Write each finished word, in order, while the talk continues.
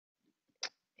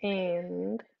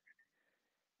And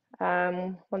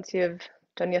once you've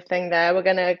done your thing there, we're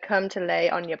going to come to lay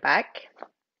on your back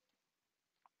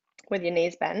with your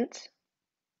knees bent.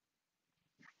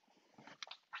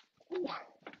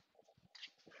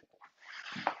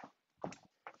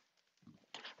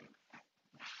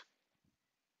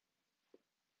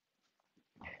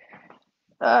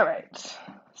 All right,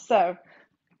 so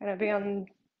going to be on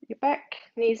your back,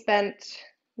 knees bent,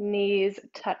 knees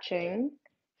touching,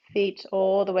 feet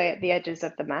all the way at the edges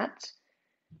of the mat.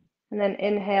 And then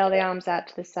inhale the arms out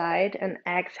to the side and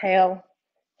exhale,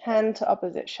 hand to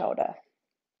opposite shoulder.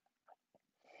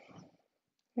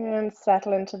 And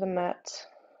settle into the mat.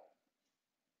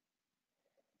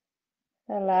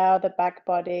 Allow the back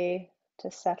body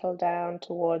to settle down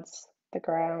towards the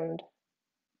ground.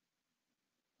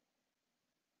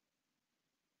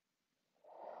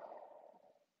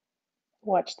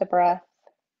 Watch the breath.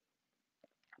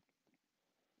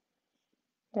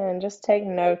 And just take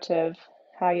note of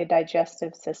how your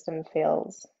digestive system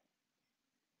feels.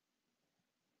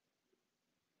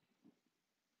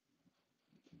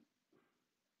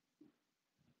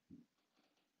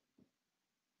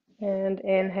 And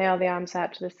inhale the arms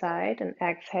out to the side and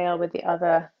exhale with the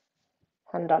other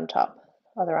hand on top,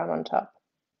 other arm on top.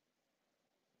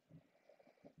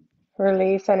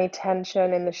 Release any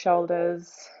tension in the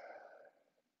shoulders,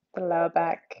 the lower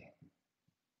back,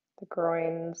 the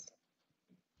groins.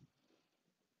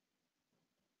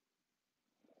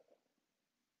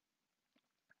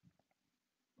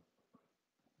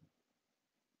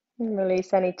 And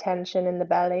release any tension in the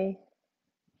belly.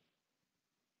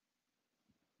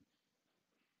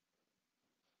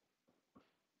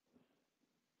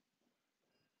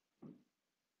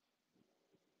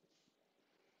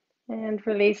 And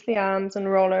release the arms and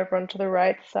roll over onto the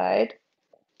right side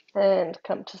and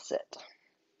come to sit.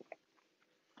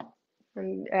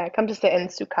 And come to sit in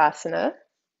Sukhasana.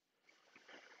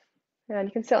 And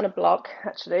you can sit on a block,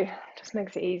 actually. Just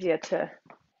makes it easier to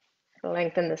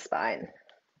lengthen the spine.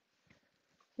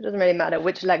 It doesn't really matter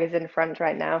which leg is in front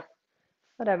right now.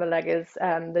 Whatever leg is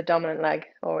the dominant leg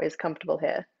or is comfortable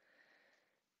here.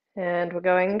 And we're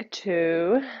going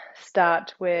to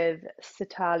start with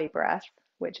Sitali breath,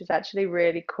 which is actually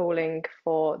really cooling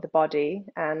for the body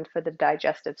and for the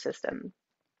digestive system.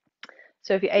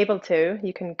 So if you're able to,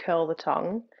 you can curl the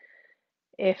tongue.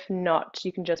 If not,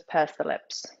 you can just purse the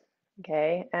lips.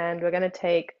 Okay, and we're going to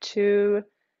take we're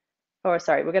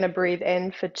going to breathe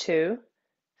in for 2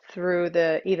 through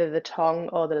either the tongue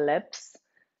or the lips,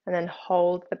 and then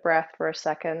hold the breath for a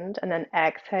second, and then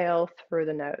exhale through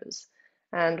the nose.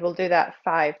 And we'll do that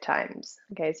 5 times.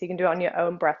 Okay, so you can do it on your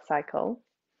own breath cycle.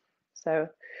 So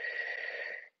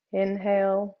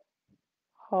inhale,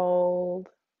 hold,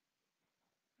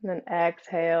 and then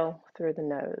exhale through the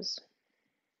nose.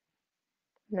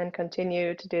 And then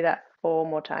continue to do that 4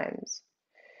 more times.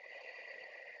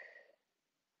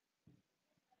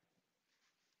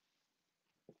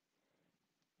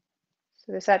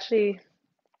 So this actually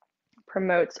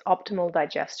promotes optimal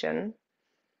digestion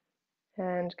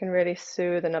and can really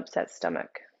soothe an upset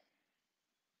stomach.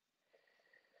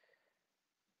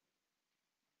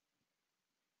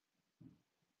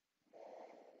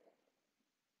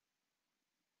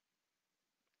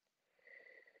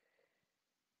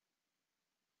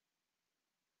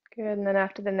 Good, and then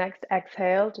after the next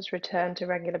exhale, just return to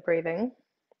regular breathing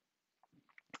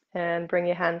and bring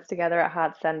your hands together at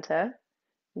heart center.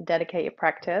 Dedicate your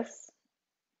practice.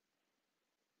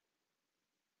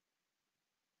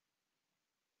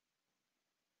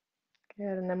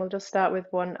 Good, and then we'll just start with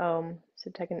 1 Om. So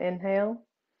take an inhale.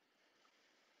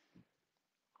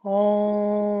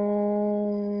 Om.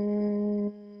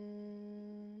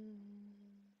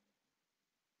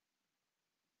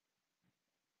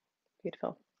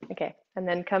 Beautiful. Okay, and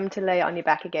then come to lay on your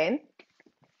back again.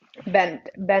 Bend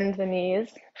the knees.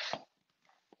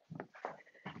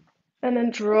 And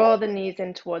then draw the knees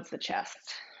in towards the chest.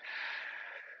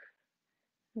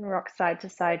 And rock side to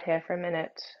side here for a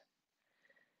minute.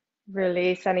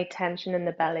 Release any tension in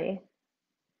the belly.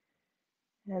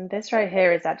 And this right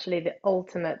here is actually the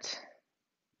ultimate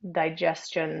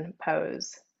digestion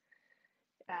pose.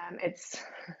 Its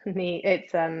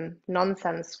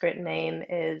non-Sanskrit name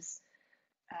is,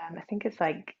 I think it's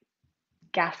like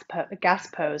gas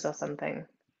pose or something.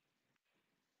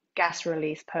 Gas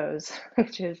release pose,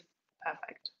 which is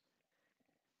perfect.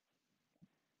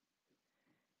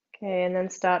 Okay, and then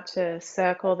start to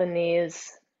circle the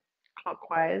knees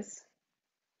clockwise.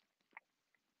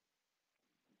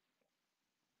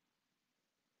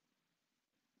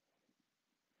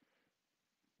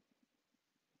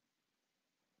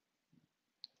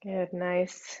 Good,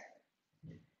 nice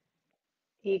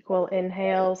Equal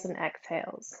inhales and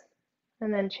exhales.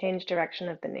 And then change direction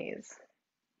of the knees.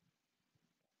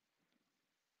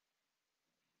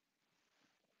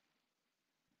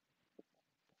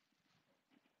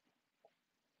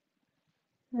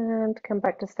 And come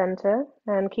back to center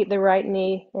and keep the right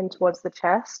knee in towards the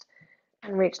chest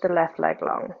and reach the left leg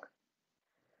long.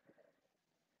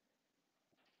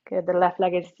 Good, the left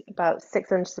leg is about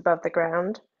 6 inches above the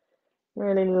ground.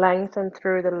 Really lengthen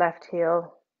through the left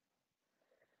heel.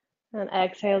 And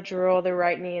exhale, draw the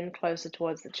right knee in closer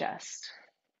towards the chest.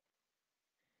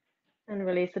 And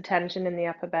release the tension in the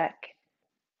upper back.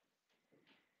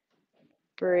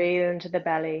 Breathe into the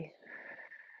belly.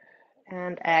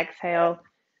 And exhale,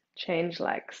 change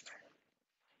legs.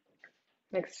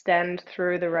 Extend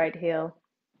through the right heel.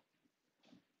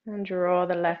 And draw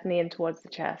the left knee in towards the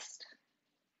chest.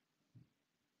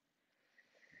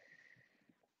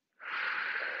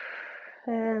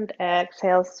 And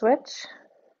exhale, switch.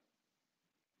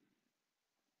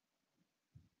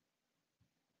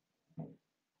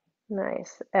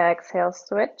 Nice. Exhale,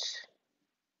 switch.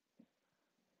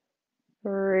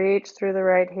 Reach through the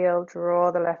right heel,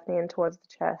 draw the left knee in towards the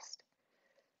chest.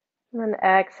 And then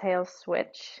exhale,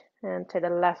 switch, and take the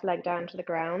left leg down to the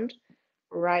ground,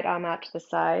 right arm out to the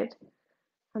side.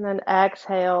 And then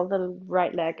exhale, the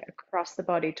right leg across the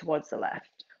body towards the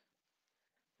left.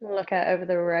 Look out over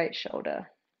the right shoulder.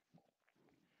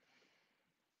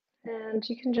 And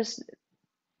you can just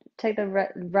take the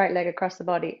right leg across the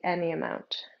body any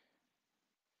amount.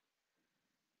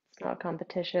 It's not a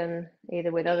competition,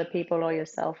 either with other people or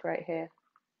yourself right here.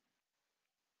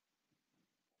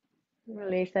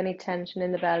 Release any tension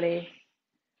in the belly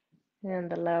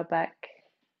and the lower back.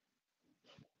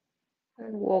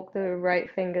 And walk the right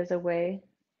fingers away.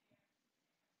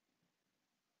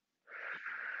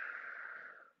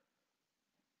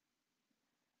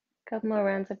 Couple more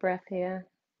rounds of breath here.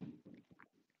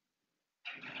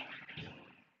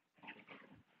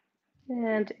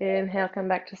 And inhale, come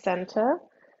back to center.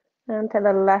 And take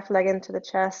the left leg into the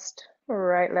chest.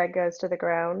 Right leg goes to the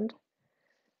ground.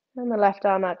 And the left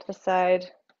arm out to the side.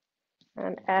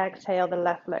 And exhale the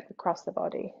left leg across the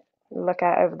body. Look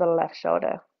out over the left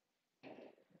shoulder.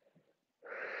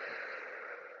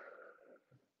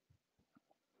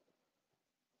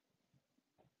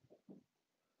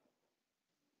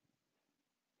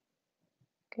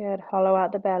 Good. Hollow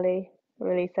out the belly.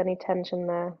 Release any tension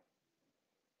there.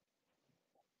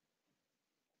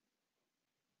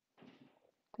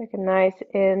 Take a nice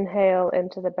inhale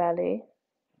into the belly.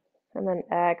 And then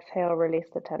exhale, release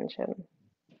the tension.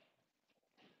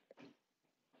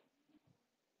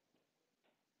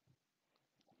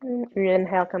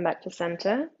 Inhale, come back to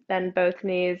center. Bend both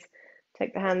knees.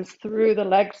 Take the hands through the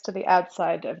legs to the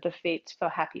outside of the feet for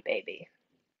happy baby.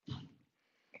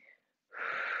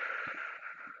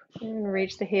 And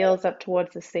reach the heels up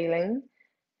towards the ceiling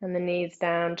and the knees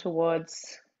down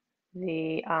towards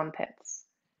the armpits.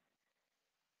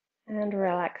 And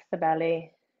relax the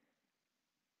belly.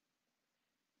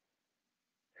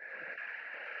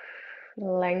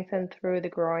 Lengthen through the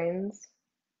groins.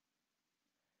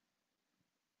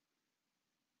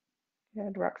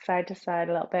 Good. Rock side to side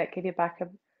a little bit. Give your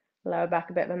lower back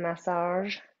a bit of a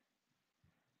massage.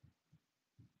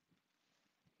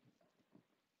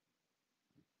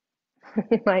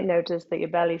 You might notice that your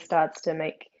belly starts to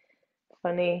make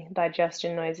funny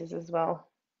digestion noises as well.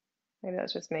 Maybe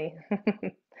that's just me.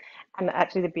 And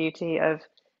actually the beauty of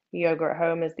yoga at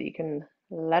home is that you can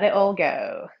let it all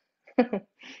go. Couple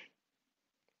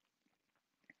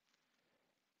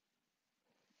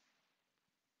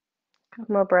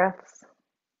more breaths.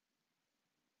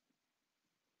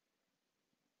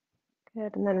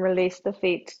 Good, and then release the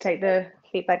feet. Take the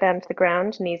feet back down to the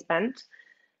ground, knees bent,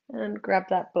 and grab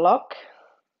that block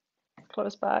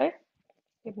close by.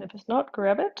 Even if it's not,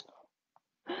 grab it.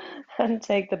 And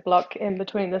take the block in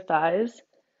between the thighs.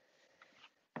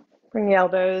 Bring the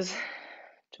elbows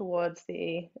towards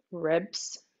the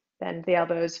ribs. Bend the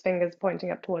elbows, fingers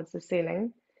pointing up towards the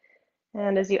ceiling.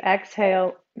 And as you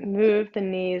exhale, move the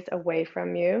knees away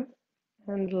from you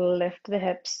and lift the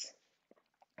hips.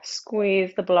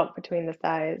 Squeeze the block between the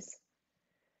thighs.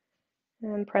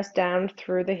 And press down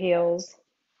through the heels.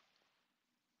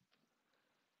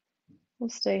 We'll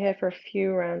stay here for a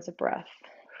few rounds of breath.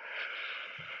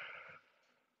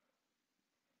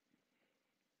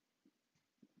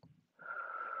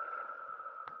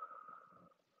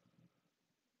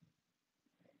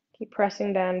 Keep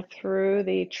pressing down through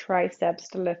the triceps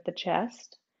to lift the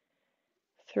chest,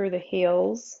 through the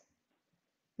heels,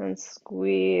 and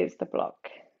squeeze the block.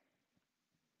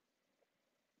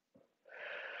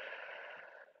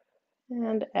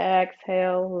 And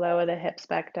exhale, lower the hips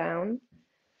back down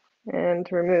and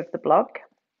remove the block.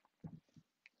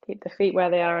 Keep the feet where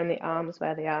they are and the arms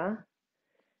where they are.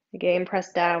 Again,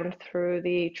 press down through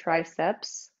the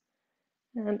triceps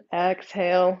and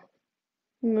exhale,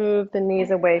 move the knees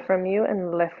away from you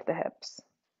and lift the hips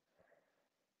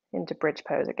into bridge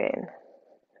pose again.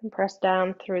 And press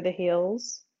down through the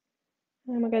heels.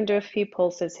 And we're going to do a few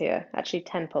pulses here, actually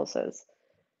 10 pulses.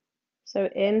 So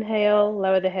inhale,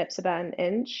 lower the hips about an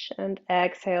inch, and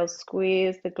exhale,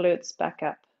 squeeze the glutes back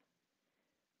up.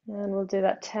 And we'll do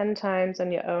that 10 times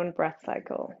on your own breath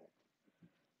cycle.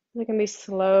 They can be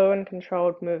slow and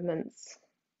controlled movements.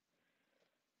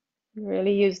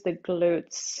 Really use the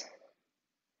glutes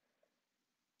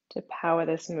to power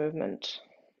this movement.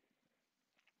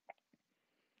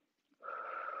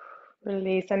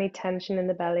 Release any tension in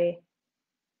the belly.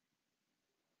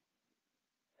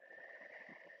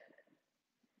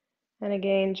 And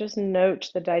again, just note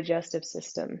the digestive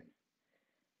system.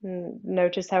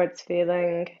 Notice how it's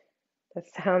feeling, the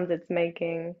sounds it's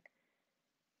making.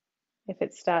 If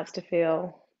it starts to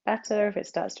feel better, if it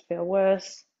starts to feel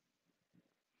worse.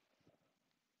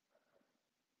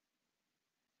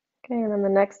 Okay, and then the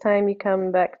next time you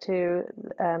come back to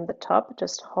the top,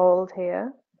 just hold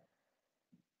here.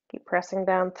 Keep pressing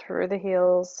down through the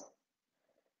heels.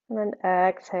 And then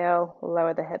exhale,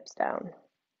 lower the hips down.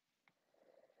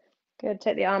 Good,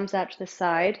 take the arms out to the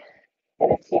side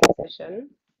in a T position,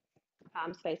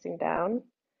 palms facing down.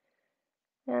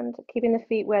 And keeping the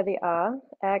feet where they are,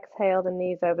 exhale the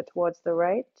knees over towards the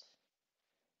right.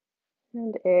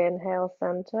 And inhale,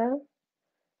 center.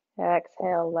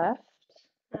 Exhale, left.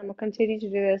 And we'll continue to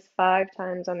do this 5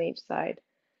 times on each side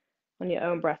on your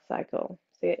own breath cycle.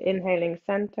 So you're inhaling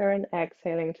center and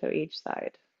exhaling to each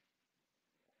side.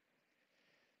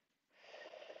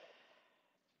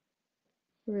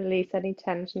 Release any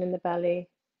tension in the belly.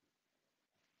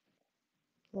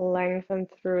 Lengthen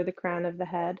through the crown of the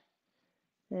head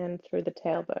and through the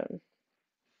tailbone.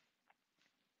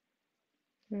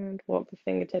 And walk the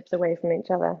fingertips away from each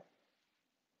other.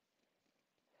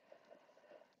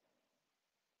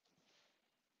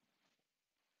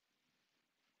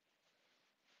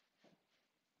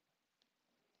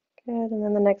 Good, and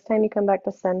then the next time you come back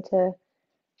to center,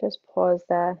 just pause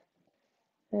there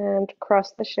and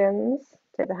cross the shins.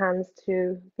 Take the hands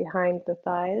to behind the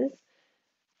thighs.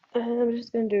 And I'm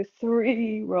just going to do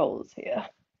 3 rolls here.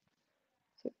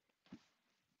 So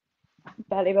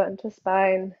belly button to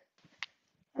spine,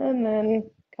 and then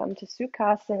come to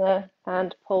Sukhasana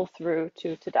and pull through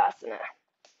to Tadasana.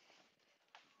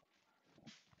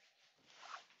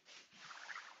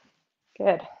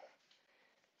 Good.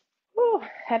 Ooh,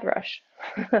 head rush.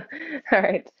 All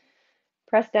right.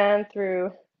 Press down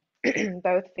through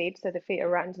both feet, so the feet are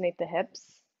right underneath the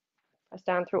hips. Press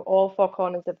down through all 4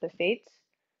 corners of the feet,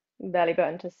 belly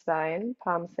button to spine,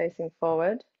 palms facing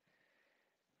forward.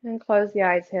 And close the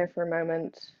eyes here for a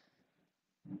moment.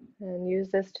 And use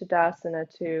this Tadasana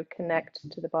to connect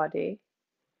to the body.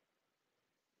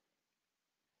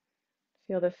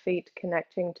 Feel the feet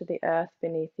connecting to the earth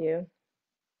beneath you.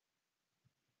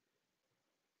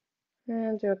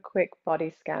 And do a quick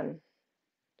body scan.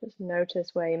 Just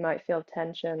notice where you might feel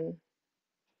tension.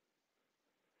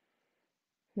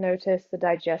 Notice the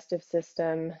digestive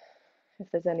system, if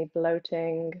there's any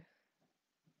bloating,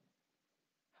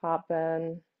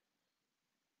 heartburn.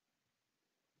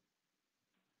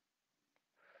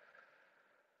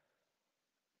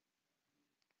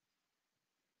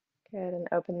 Good, and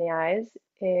open the eyes.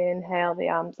 Inhale the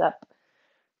arms up.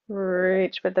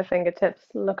 Reach with the fingertips,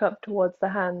 look up towards the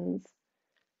hands.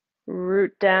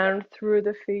 Root down through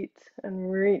the feet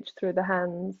and reach through the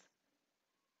hands.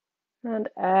 And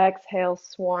exhale,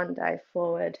 swan dive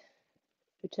forward.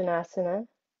 Uttanasana.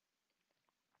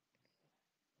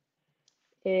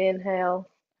 Inhale,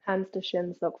 hands to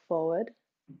shins, look forward.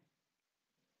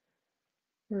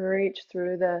 Reach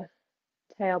through the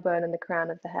tailbone and the crown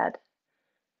of the head.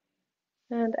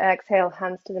 And exhale,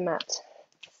 hands to the mat.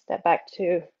 Step back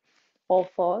to all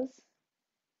fours.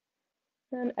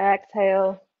 And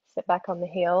exhale, sit back on the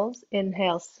heels.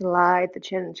 Inhale, slide the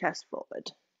chin and chest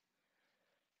forward.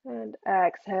 And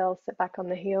exhale, sit back on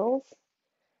the heels.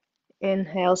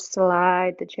 Inhale,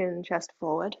 slide the chin and chest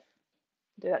forward.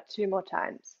 Do that 2 more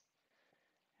times.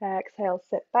 Exhale,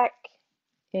 sit back.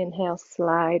 Inhale,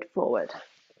 slide forward.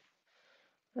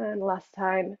 And last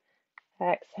time,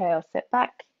 exhale, sit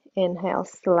back. Inhale,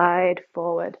 slide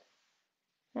forward.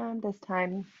 And this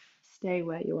time, stay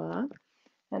where you are.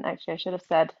 And actually, I should have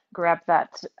said, grab that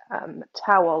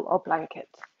towel or blanket.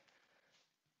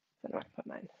 I don't know where I put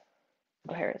mine.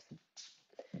 Oh, here it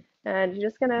is. And you're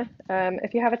just gonna,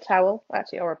 if you have a towel,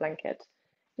 actually, or a blanket,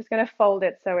 just gonna fold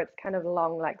it so it's kind of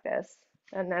long like this,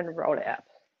 and then roll it up.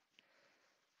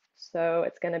 So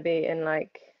it's gonna be in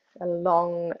like a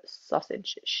long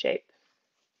sausage shape.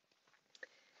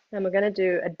 And we're gonna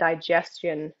do a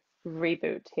digestion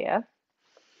reboot here.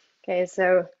 Okay,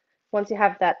 so once you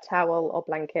have that towel or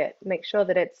blanket, make sure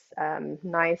that it's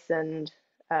nice and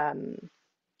um,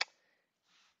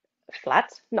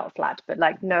 flat, not flat, but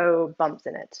like no bumps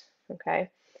in it. Okay.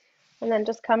 And then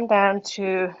just come down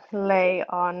to lay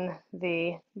on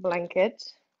the blanket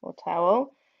or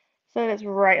towel so that it's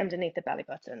right underneath the belly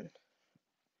button.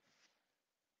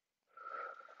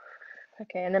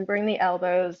 Okay, and then bring the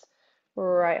elbows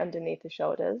right underneath the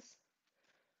shoulders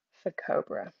for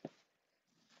cobra.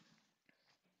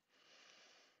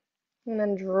 And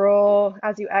then draw,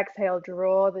 as you exhale,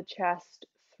 draw the chest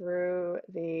through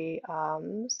the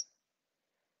arms.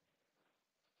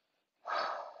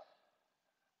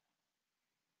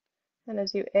 And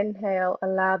as you inhale,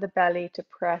 allow the belly to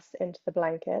press into the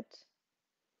blanket.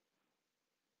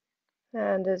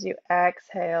 And as you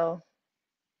exhale,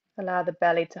 allow the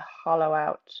belly to hollow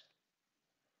out.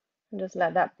 And just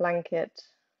let that blanket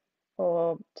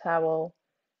or towel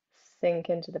sink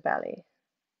into the belly.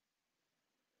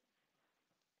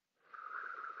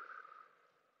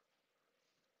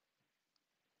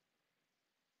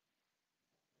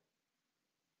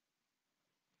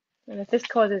 And if this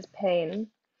causes pain,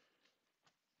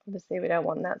 obviously we don't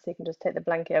want that, so you can just take the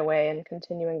blanket away and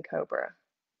continue in cobra.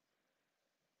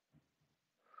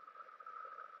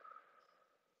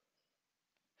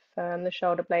 Firm the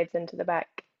shoulder blades into the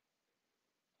back.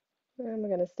 And we're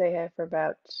going to stay here for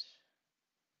about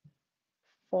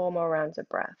 4 more rounds of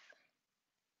breath.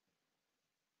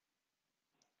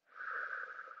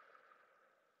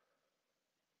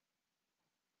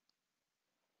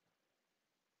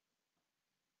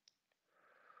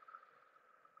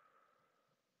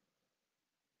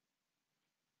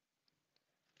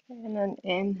 And then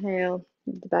inhale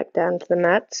back down to the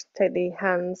mat. Take the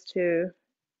hands to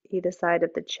either side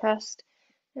of the chest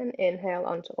and inhale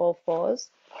onto all fours.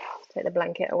 Take the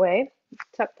blanket away,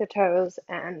 tuck the toes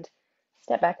and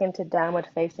step back into downward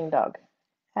facing dog.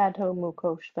 Adho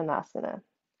Mukha Svanasana.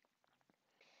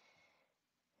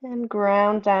 And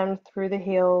ground down through the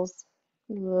heels,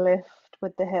 lift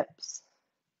with the hips.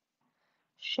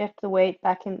 Shift the weight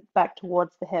back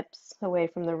towards the hips, away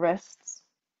from the wrists.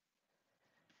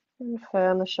 And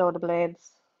firm the shoulder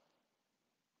blades.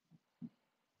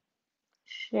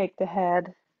 Shake the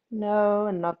head, no,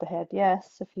 and nod the head,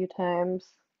 yes, a few times.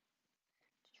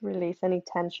 Just release any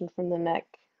tension from the neck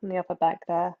and the upper back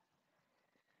there.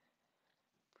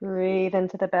 Breathe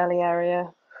into the belly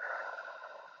area.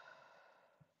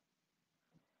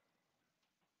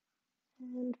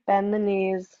 And bend the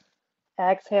knees.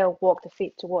 Exhale, walk the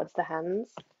feet towards the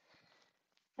hands.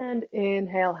 And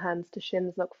inhale, hands to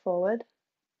shins, look forward.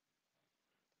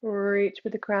 Reach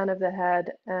with the crown of the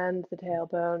head and the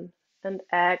tailbone. And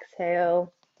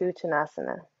exhale,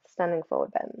 Uttanasana, standing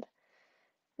forward bend.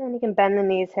 And you can bend the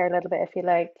knees here a little bit if you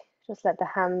like. Just let the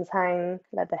hands hang,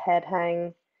 let the head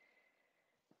hang.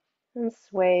 And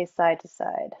sway side to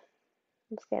side.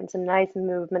 Just getting some nice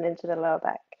movement into the lower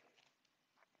back.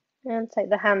 And take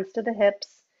the hands to the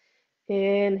hips.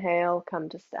 Inhale, come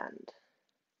to stand.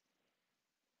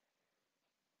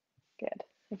 Good.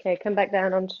 Okay, come back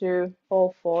down onto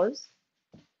all fours.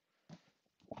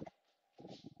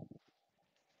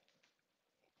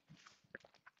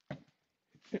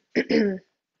 And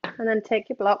then take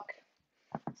your block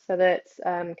so that it's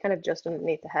kind of just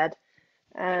underneath the head.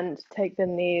 And take the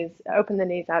knees, open the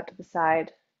knees out to the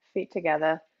side, feet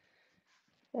together.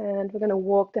 And we're going to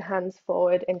walk the hands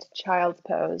forward into child's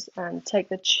pose and take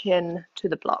the chin to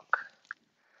the block.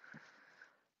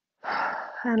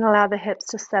 And allow the hips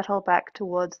to settle back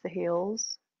towards the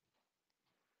heels.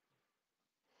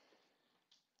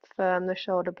 Firm the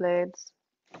shoulder blades.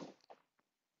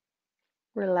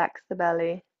 Relax the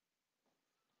belly.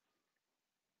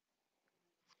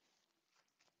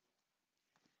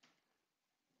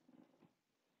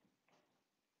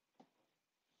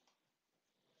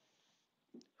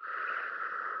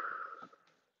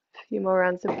 A few more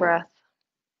rounds of breath.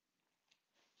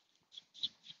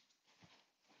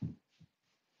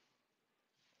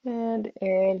 And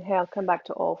inhale, come back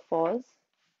to all fours.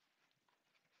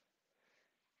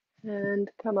 And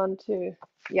come on to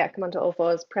all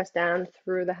fours. Press down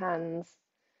through the hands.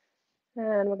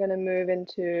 And we're going to move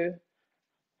into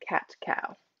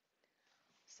cat-cow.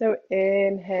 So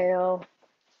inhale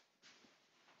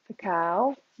for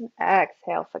cow, and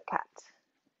exhale for cat.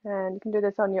 And you can do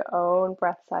this on your own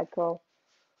breath cycle,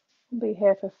 We'll be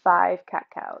here for 5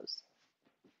 cat-cows.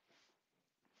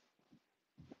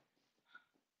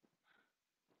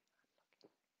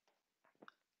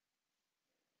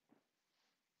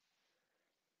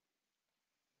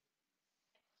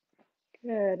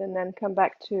 Good, and then come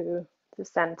back to the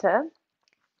center.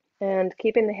 And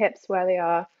keeping the hips where they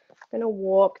are, I'm going to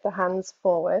walk the hands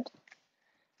forward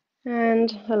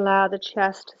and allow the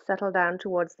chest to settle down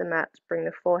towards the mat. Bring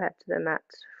the forehead to the mat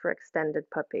for extended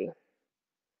puppy.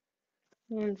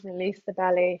 And release the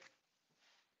belly.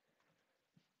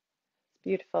 It's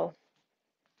beautiful.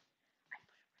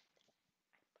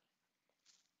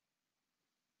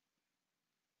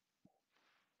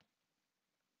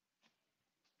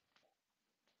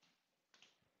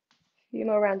 A few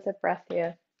more rounds of breath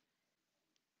here.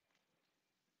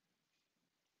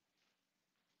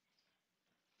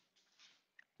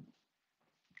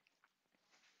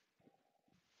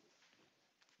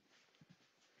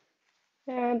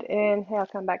 And inhale,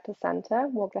 come back to center.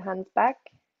 Walk the hands back.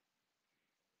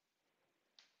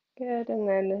 Good, and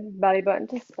then belly button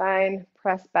to spine,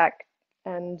 press back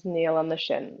and kneel on the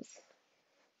shins.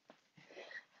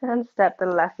 And step the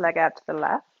left leg out to the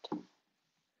left.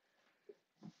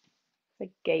 The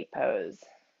gate pose.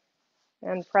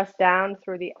 And press down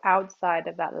through the outside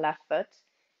of that left foot.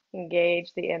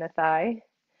 Engage the inner thigh.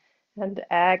 And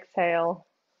exhale,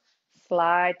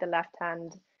 slide the left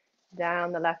hand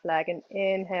down the left leg and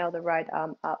inhale the right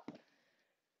arm up.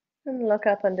 And look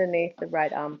up underneath the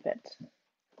right armpit.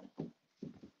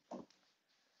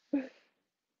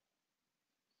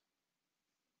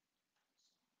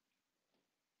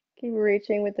 Keep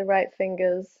reaching with the right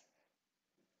fingers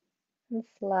and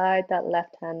slide that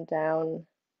left hand down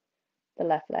the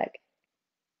left leg.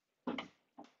 A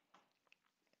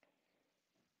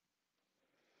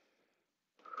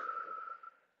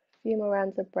few more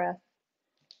rounds of breath.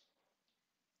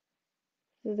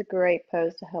 This is a great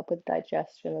pose to help with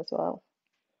digestion as well.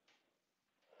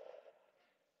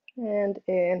 And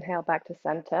inhale back to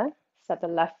center. Step the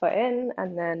left foot in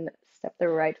and then step the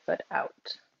right foot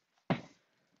out.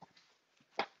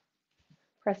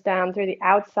 Press down through the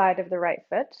outside of the right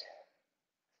foot.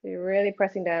 So you're really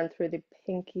pressing down through the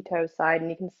pinky toe side,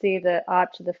 and you can see the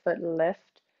arch of the foot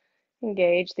lift.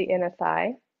 Engage the inner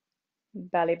thigh,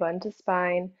 belly button to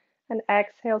spine, and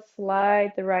exhale,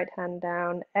 slide the right hand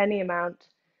down any amount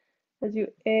as you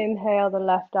inhale the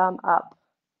left arm up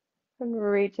and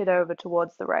reach it over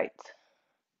towards the right.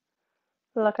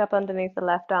 Look up underneath the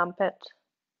left armpit.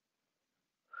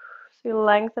 So you're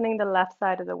lengthening the left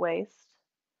side of the waist,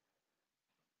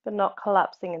 but not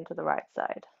collapsing into the right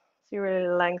side. So you're really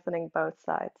lengthening both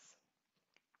sides.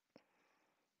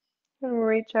 And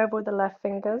reach over with the left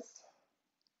fingers.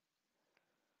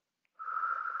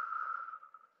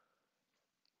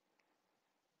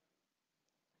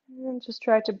 And just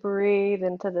try to breathe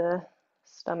into the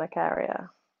stomach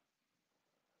area.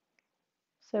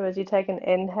 So as you take an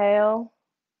inhale,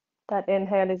 that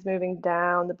inhale is moving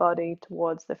down the body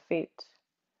towards the feet.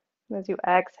 And as you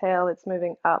exhale, it's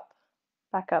moving up,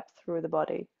 back up through the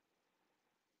body.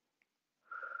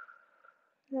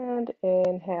 And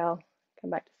inhale, come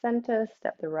back to center,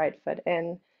 step the right foot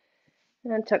in,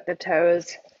 and tuck the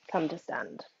toes, come to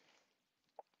stand.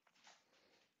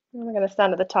 And we're going to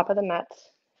stand at the top of the mat,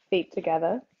 feet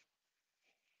together.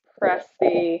 Press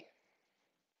the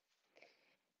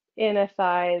inner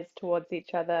thighs towards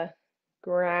each other,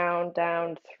 ground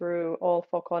down through all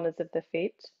 4 corners of the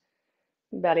feet,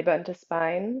 belly button to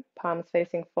spine, palms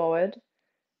facing forward,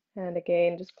 and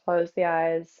again just close the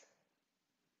eyes,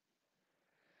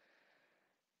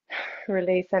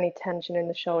 release any tension in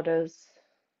the shoulders,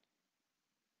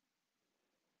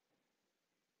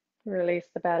 release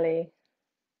the belly,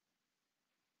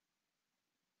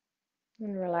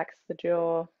 and relax the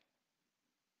jaw.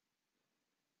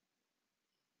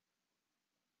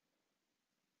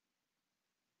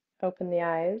 Open the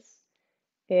eyes.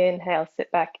 Inhale,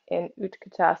 sit back in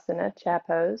Utkatasana, chair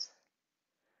pose.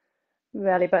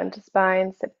 Belly button to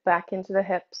spine, sit back into the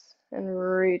hips and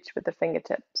reach with the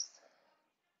fingertips.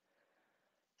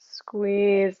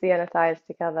 Squeeze the inner thighs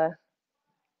together.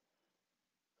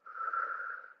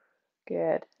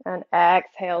 Good. And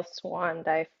exhale, swan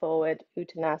dive forward,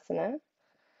 Uttanasana.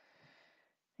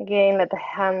 Again, let the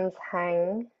hands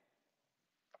hang.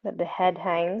 Let the head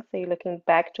hang, so you're looking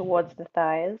back towards the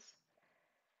thighs.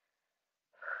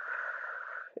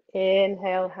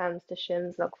 Inhale, hands to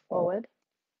shins, look forward.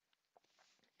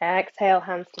 Exhale,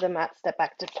 hands to the mat, step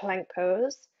back to plank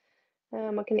pose.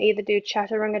 We can either do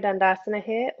Chaturanga Dandasana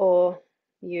here or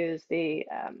use the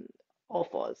all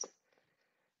fours.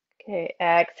 Okay,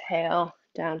 exhale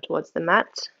down towards the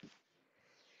mat.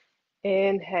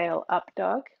 Inhale, up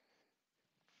dog.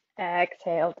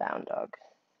 Exhale, down dog.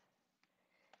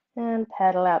 And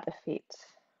pedal out the feet.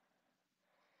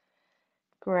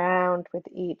 Ground with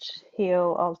each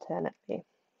heel alternately.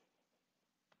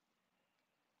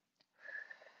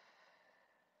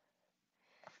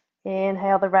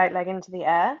 Inhale the right leg into the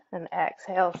air and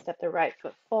exhale, step the right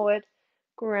foot forward,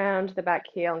 ground the back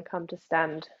heel and come to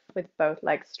stand with both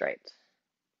legs straight.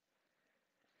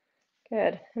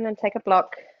 Good. And then take a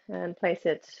block and place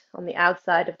it on the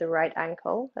outside of the right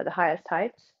ankle at the highest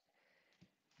height.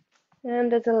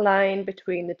 And there's a line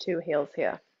between the two heels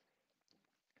here.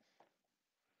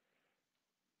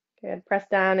 Good. Press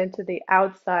down into the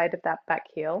outside of that back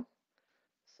heel.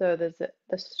 So the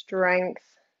strength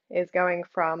is going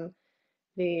from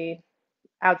the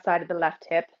outside of the left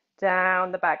hip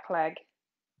down the back leg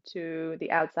to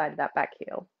the outside of that back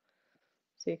heel.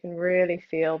 So you can really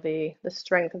feel the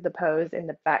strength of the pose in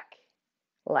the back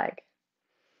leg.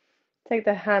 Take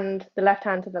the left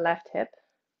hand to the left hip,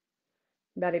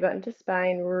 belly button to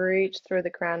spine, reach through the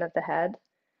crown of the head,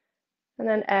 and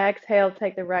then exhale,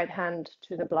 take the right hand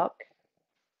to the block.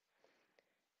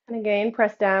 And again,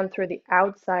 press down through the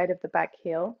outside of the back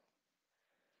heel.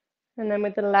 And then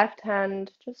with the left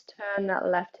hand, just turn that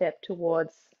left hip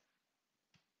towards,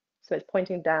 so it's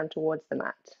pointing down towards the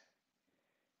mat.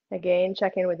 Again,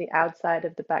 check in with the outside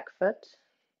of the back foot.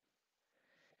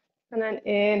 And then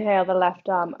inhale the left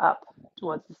arm up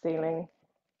towards the ceiling.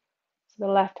 So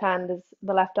the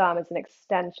left arm is an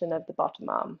extension of the bottom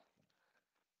arm.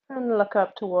 And look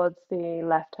up towards the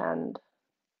left hand.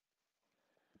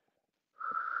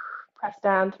 Press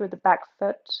down through the back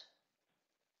foot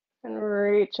and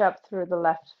reach up through the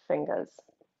left fingers.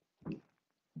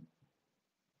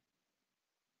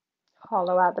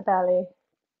 Hollow out the belly.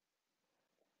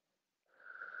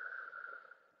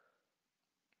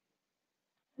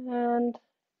 And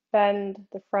bend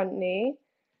the front knee.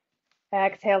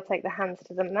 Exhale, take the hands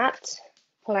to the mat.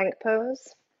 Plank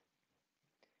pose.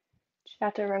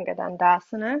 Chaturanga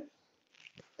Dandasana.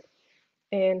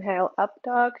 Inhale, up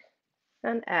dog.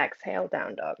 And exhale,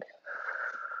 down dog.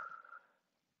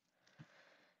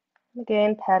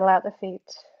 Again, pedal out the feet.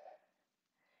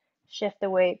 Shift the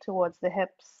weight towards the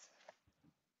hips.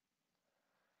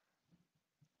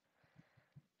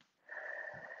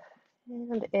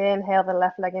 And inhale the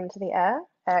left leg into the air.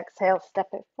 Exhale, step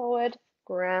it forward.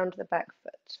 Ground the back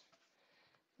foot.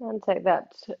 And take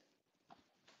that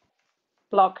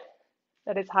block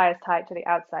at its highest height to the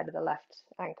outside of the left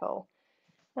ankle.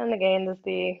 And again, there's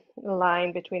the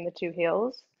line between the two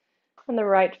heels. And the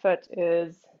right foot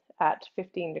is at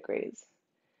 15 degrees.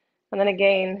 And then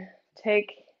again,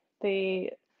 take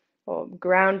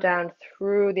ground down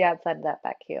through the outside of that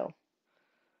back heel.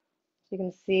 So you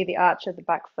can see the arch of the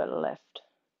back foot lift.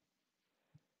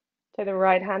 Take the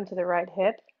right hand to the right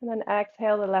hip, and then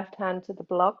exhale the left hand to the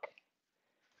block.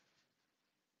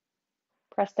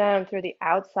 Press down through the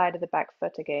outside of the back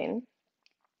foot again,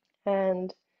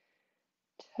 and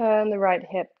turn the right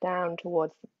hip down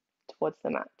towards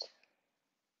the mat.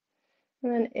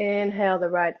 And then inhale the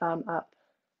right arm up.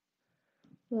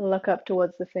 Look up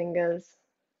towards the fingers.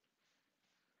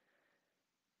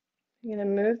 You're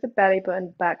going to move the belly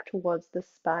button back towards the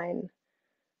spine,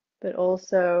 but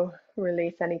also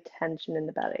release any tension in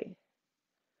the belly.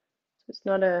 So it's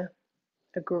not a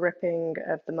gripping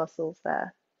of the muscles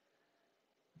there.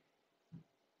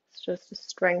 It's just a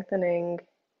strengthening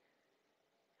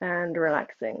and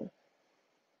relaxing.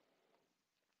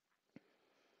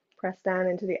 Press down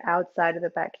into the outside of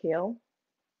the back heel.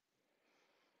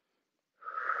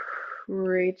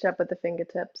 Reach up with the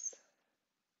fingertips.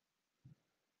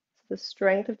 So the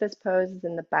strength of this pose is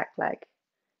in the back leg.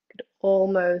 You could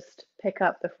almost pick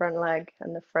up the front leg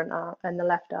and the front arm and the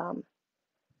left arm.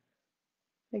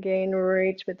 Again,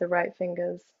 reach with the right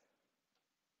fingers.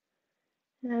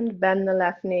 And bend the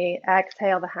left knee.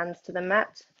 Exhale the hands to the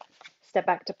mat. Step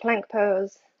back to plank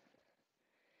pose.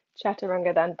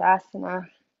 Chaturanga Dandasana.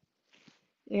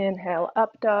 Inhale,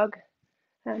 up dog.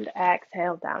 And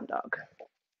exhale, down dog.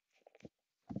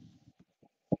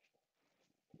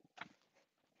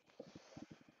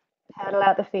 Paddle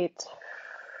out the feet.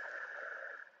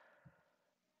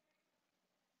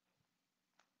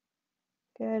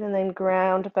 Good, and then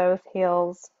ground both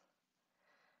heels.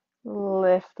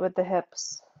 Lift with the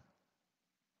hips.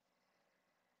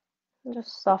 And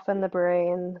just soften the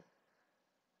brain.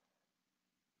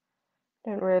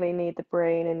 Don't really need the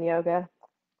brain in yoga.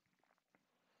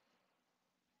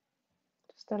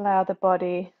 Just allow the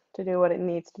body to do what it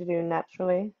needs to do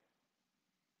naturally.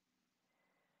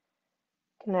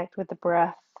 Connect with the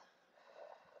breath.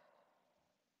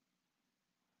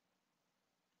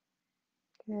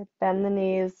 Bend the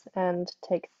knees and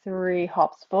take 3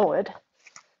 hops forward.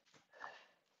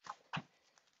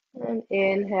 And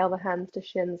inhale the hands to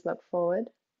shins, look forward.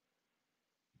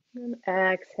 And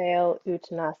exhale,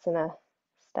 Uttanasana,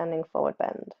 standing forward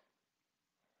bend.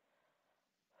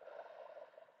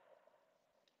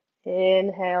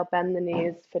 Inhale, bend the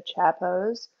knees for chair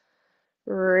pose.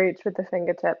 Reach with the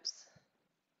fingertips.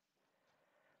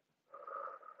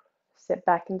 Sit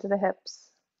back into the hips.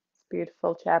 It's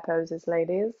beautiful chair poses,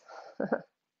 ladies.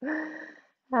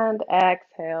 And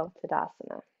exhale,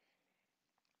 Tadasana.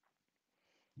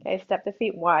 Okay, step the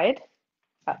feet wide,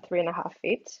 about 3.5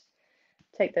 feet.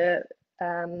 Take the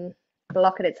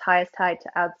block at its highest height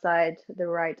to outside the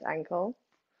right ankle.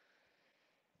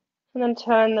 And then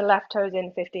turn the left toes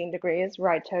in 15 degrees,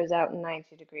 right toes out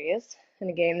 90 degrees. And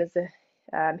again, there's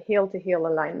a heel to heel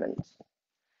alignment.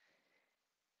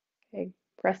 Okay,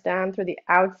 press down through the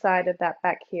outside of that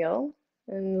back heel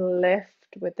and lift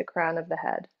with the crown of the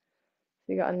head.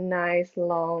 So you got a nice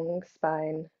long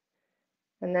spine.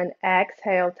 And then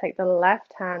exhale, take the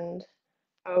left hand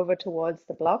over towards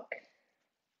the block.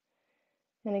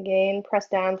 And again, press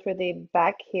down through the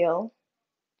back heel.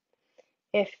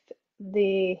 If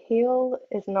the heel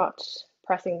is not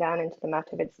pressing down into the mat,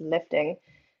 if it's lifting,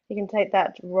 you can take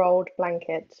that rolled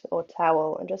blanket or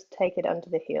towel and just take it under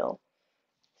the heel.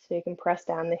 So you can press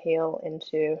down the heel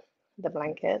into the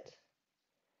blanket.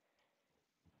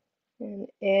 And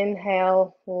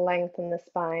inhale, lengthen the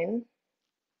spine.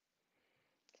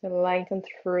 So lengthen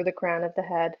through the crown of the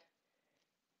head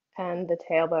and the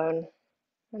tailbone.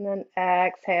 And then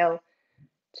exhale,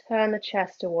 turn the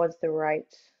chest towards the right,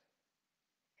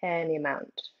 any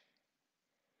amount.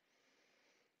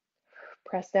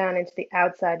 Press down into the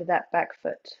outside of that back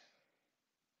foot.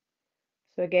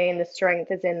 So again, the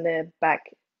strength is in the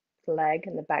back leg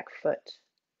and the back foot.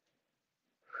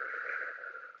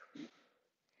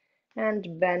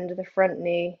 And bend the front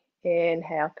knee.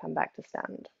 Inhale, come back to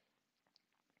stand.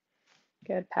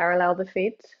 Good, parallel the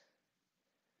feet.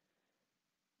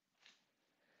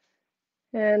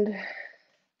 And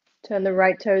turn the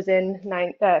right toes in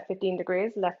 15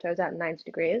 degrees, left toes out 90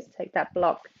 degrees. Take that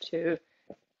block to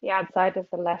the outside of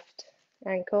the left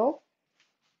ankle.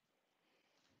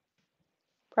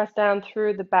 Press down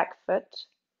through the back foot.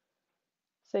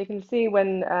 So you can see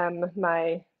when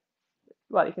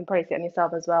well, you can probably see it on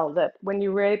yourself as well, that when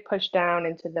you really push down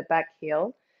into the back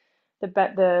heel,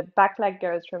 the back leg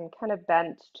goes from kind of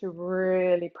bent to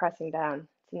really pressing down.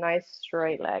 It's a nice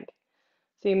straight leg.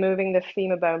 So you're moving the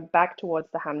femur bone back towards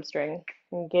the hamstring,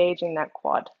 engaging that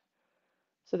quad.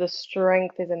 So the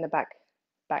strength is in the back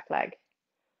leg.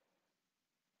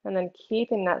 And then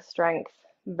keeping that strength,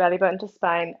 belly button to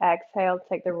spine, exhale,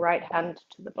 take the right hand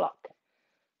to the block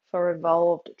for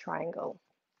revolved triangle.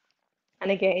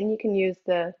 And again, you can use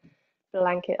the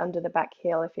blanket under the back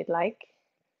heel if you'd like.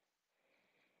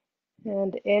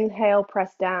 And inhale,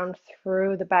 press down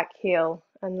through the back heel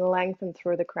and lengthen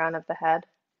through the crown of the head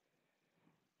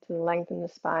to lengthen the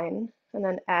spine. And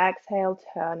then exhale,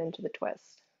 turn into the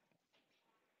twist.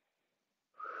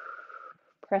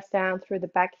 Press down through the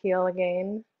back heel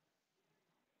again.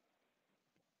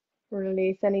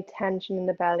 Release any tension in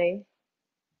the belly.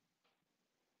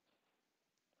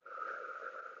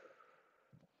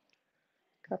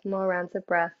 Couple more rounds of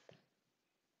breath.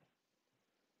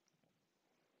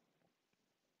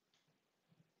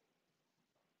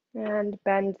 And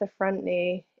bend the front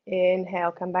knee.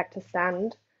 Inhale, come back to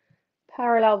stand.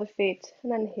 Parallel the feet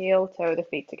and then heel toe the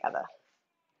feet together.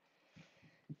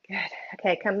 Good.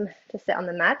 Okay, come to sit on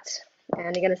the mat.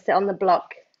 And you're going to sit on the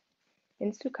block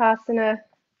in Sukhasana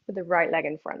with the right leg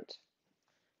in front.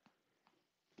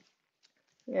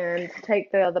 And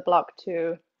take the other block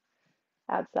to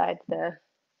outside the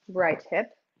right hip.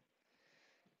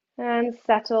 And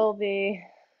settle the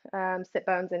sit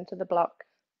bones into the block.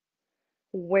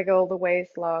 Wiggle the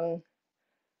waist long,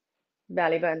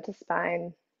 belly button to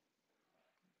spine.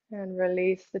 And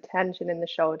release the tension in the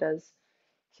shoulders.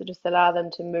 So just allow them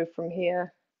to move from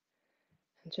here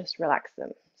and just relax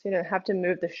them. So you don't have to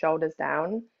move the shoulders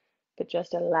down, but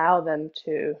just allow them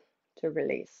to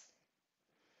release.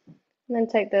 And then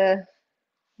take the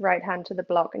right hand to the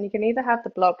block, and you can either have the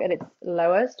block at its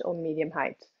lowest or medium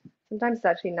height. Sometimes it's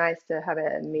actually nice to have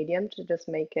it at medium to just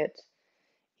make it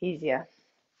easier.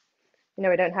 You know,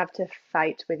 we don't have to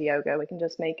fight with yoga. We can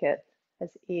just make it as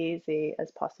easy as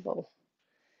possible.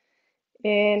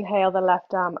 Inhale the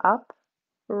left arm up.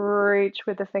 Reach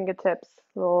with the fingertips,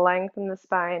 lengthen the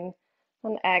spine,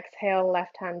 and exhale,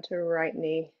 left hand to right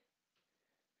knee,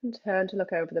 and turn to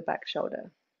look over the back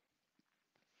shoulder.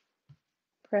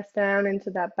 Press down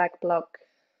into that back block,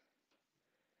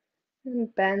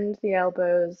 And bend the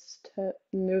elbows to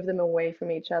move them away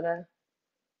from each other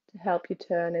to help you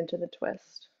turn into the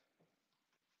twist.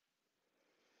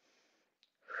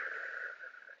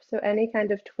 So any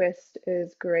kind of twist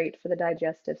is great for the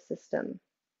digestive system,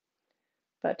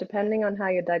 but depending on how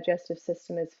your digestive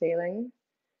system is feeling,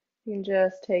 you can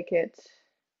just take it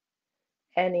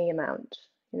any amount,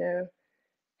 you know.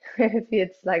 If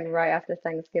it's like right after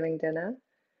Thanksgiving dinner,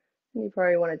 you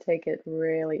probably want to take it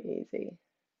really easy.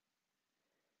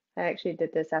 I actually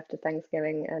did this after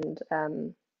Thanksgiving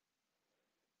and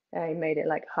I made it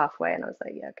like halfway and I was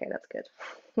like, yeah, okay, that's good.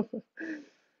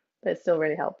 But it still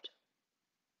really helped.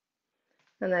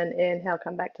 And then inhale,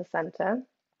 come back to center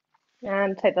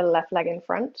and take the left leg in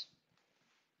front.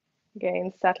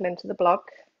 Again, settle into the block.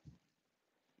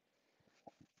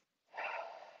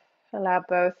 Allow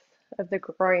both of the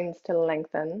groins to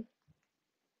lengthen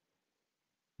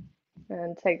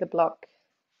and take the block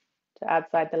to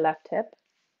outside the left hip.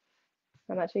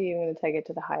 I'm actually even going to take it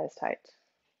to the highest height.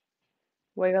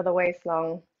 Wiggle the waist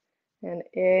long and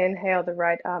inhale the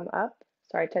right arm up.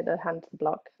 Sorry, take the hand to the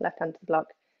block, left hand to the block.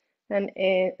 And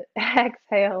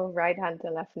exhale, right hand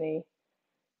to left knee.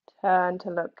 Turn to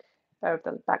look over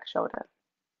the back shoulder.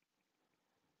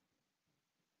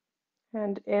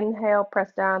 And inhale,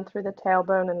 press down through the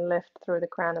tailbone and lift through the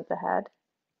crown of the head.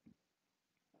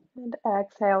 And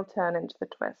exhale, turn into the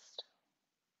twist.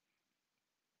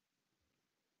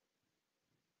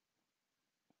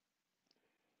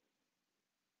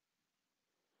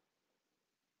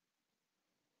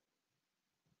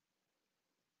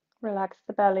 Relax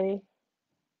the belly.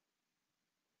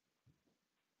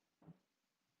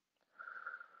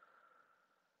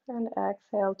 And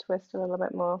exhale, twist a little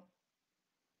bit more.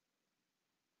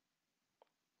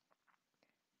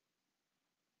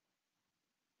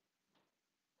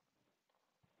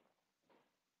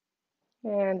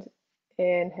 And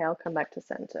inhale, come back to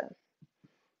center.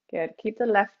 Good. Keep the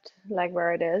left leg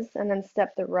where it is, and then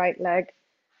step the right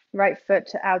foot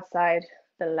to outside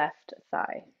the left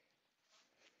thigh.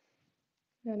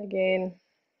 And again,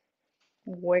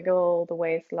 wiggle the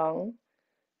waist long.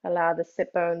 Allow the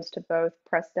sit bones to both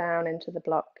press down into the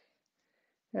block.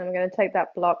 And we're going to take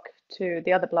that block to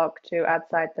the other block to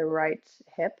outside the right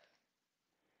hip.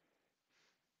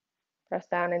 Press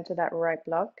down into that right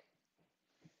block.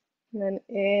 And then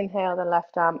inhale the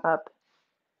left arm up.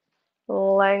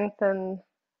 Lengthen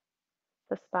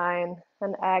the spine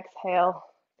and exhale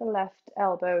the left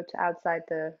elbow to outside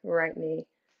the right knee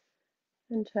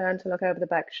and turn to look over the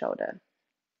back shoulder.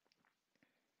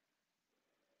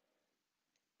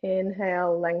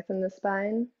 Inhale, lengthen the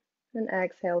spine and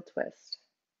exhale, twist.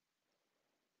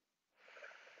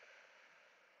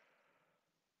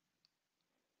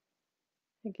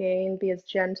 Again, be as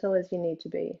gentle as you need to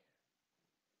be.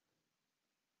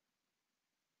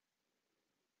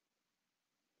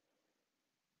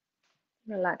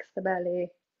 Relax the belly.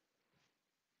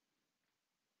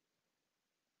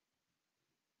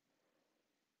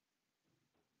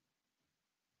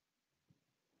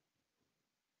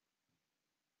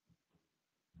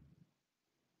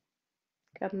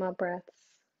 Couple more breaths.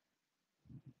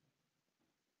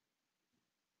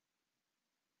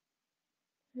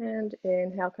 And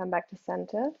inhale, come back to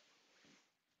center.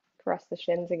 Cross the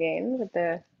shins again with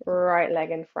the right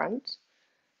leg in front.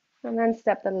 And then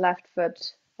step the left foot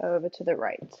over to the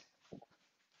right.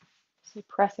 So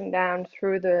pressing down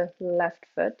through the left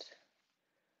foot.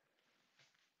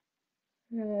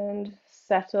 And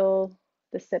settle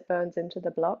the sit bones into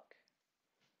the block.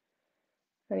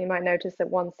 And you might notice that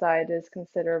one side is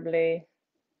considerably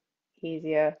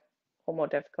easier or more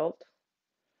difficult.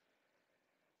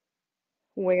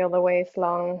 Wiggle the waist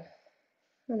long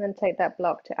and then take that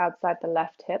block to outside the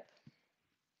left hip.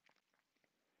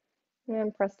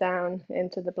 And press down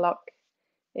into the block.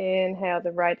 Inhale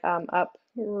the right arm up,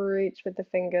 reach with the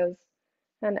fingers,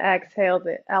 and exhale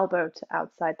the elbow to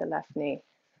outside the left knee.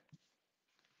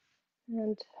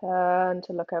 And turn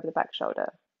to look over the back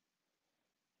shoulder.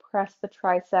 Press the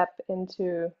tricep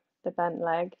into the bent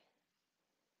leg.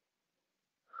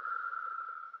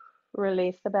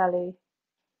 Release the belly.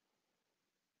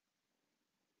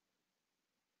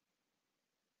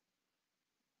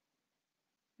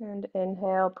 And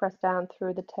inhale, press down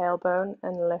through the tailbone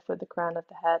and lift with the crown of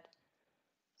the head.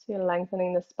 So you're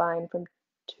lengthening the spine from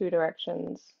two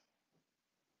directions.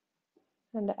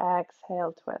 And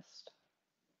exhale, twist.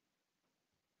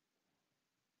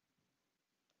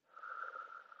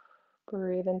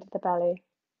 Breathe into the belly.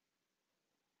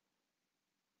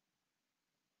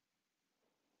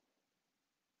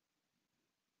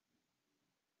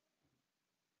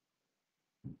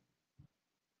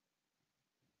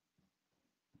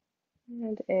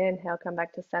 And inhale, come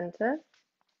back to center.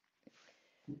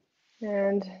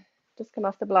 And just come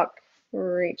off the block,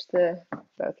 reach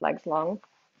both legs long.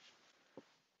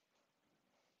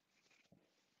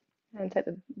 And take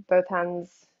both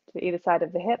hands to either side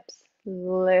of the hips,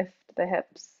 lift the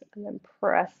hips, and then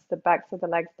press the backs of the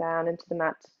legs down into the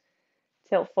mat.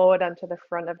 Tilt forward onto the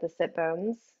front of the sit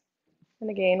bones. And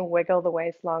again, wiggle the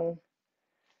waist long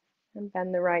and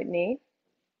bend the right knee.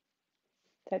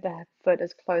 Take the foot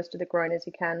as close to the groin as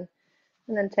you can.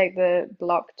 And then take the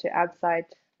block to outside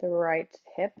the right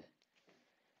hip.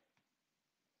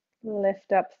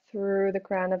 Lift up through the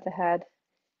crown of the head.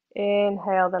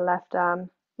 Inhale the left arm.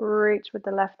 Reach with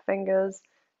the left fingers.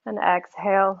 And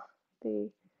exhale the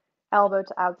elbow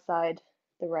to outside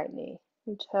the right knee.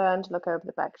 And turn to look over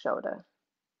the back shoulder.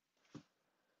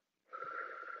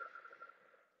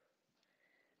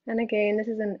 And again, this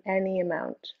is in any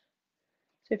amount.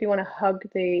 So if you want to hug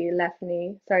the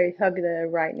hug the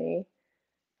right knee,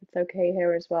 it's okay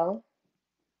here as well.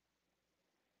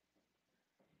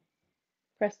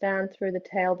 Press down through the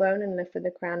tailbone and lift with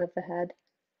the crown of the head.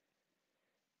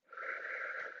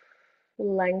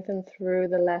 Lengthen through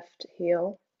the left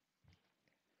heel.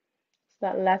 So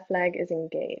that left leg is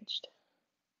engaged.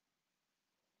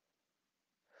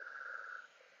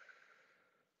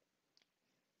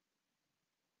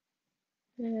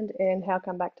 And inhale,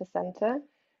 come back to center.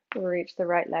 Reach the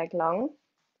right leg long.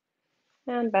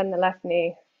 And bend the left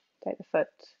knee. Take the foot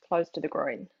close to the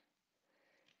groin.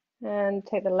 And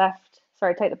take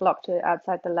the block to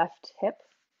outside the left hip.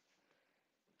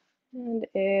 And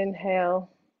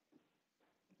inhale,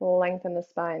 lengthen the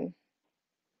spine.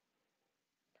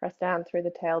 Press down through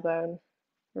the tailbone.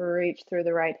 Reach through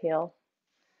the right heel.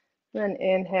 Then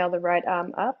inhale the right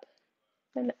arm up.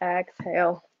 And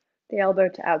exhale the elbow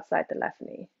to outside the left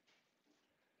knee.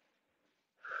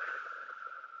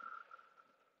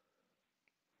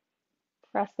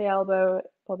 Press the elbow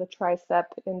or the tricep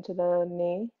into the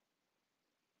knee.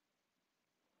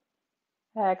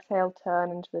 Exhale,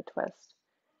 turn into the twist.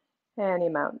 Any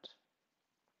amount.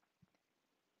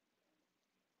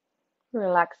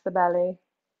 Relax the belly.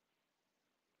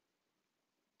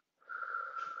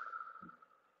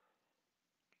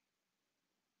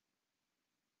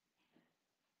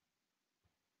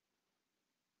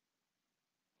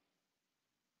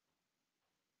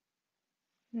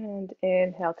 And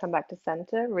inhale, come back to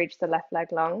center. Reach the left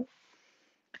leg long.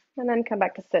 And then come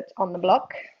back to sit on the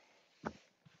block.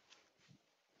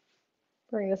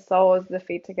 Bring the soles of the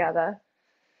feet together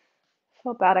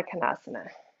for Baddha Konasana.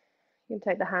 You can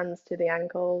take the hands to the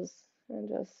ankles and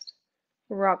just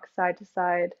rock side to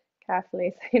side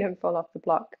carefully so you don't fall off the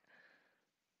block.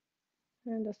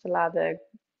 And just allow the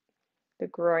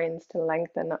groins to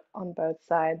lengthen on both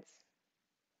sides.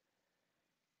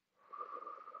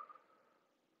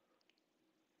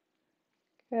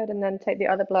 Good, and then take the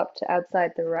other block to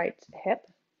outside the right hip.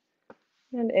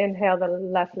 And inhale the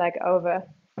left leg over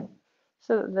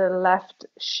so that the left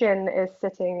shin is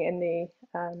sitting in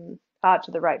the arch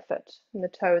of the right foot and the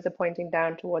toes are pointing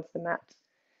down towards the mat.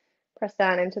 Press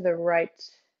down into the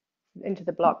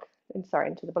block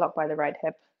by the right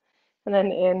hip. And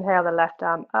then inhale the left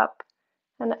arm up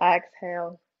and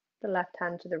exhale the left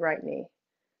hand to the right knee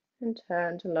and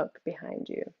turn to look behind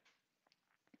you.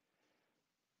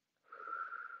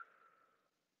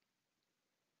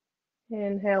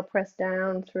 Inhale, press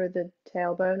down through the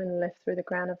tailbone and lift through the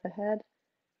crown of the head.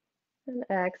 And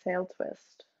exhale,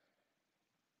 twist.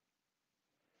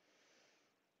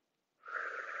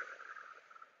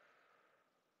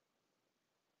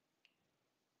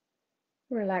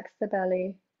 Relax the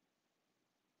belly.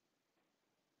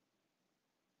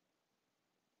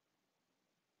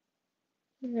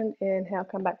 And inhale,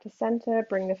 come back to center,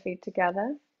 bring the feet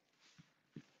together.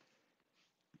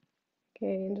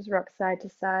 Okay, and just rock side to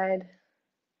side.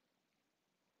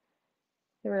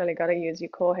 You really got to use your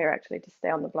core here actually to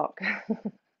stay on the block.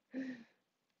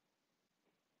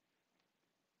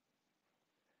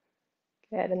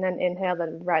 Good, and then inhale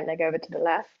the right leg over to the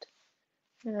left.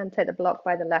 And take the block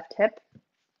by the left hip.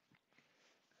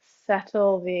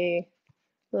 Settle the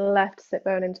left sit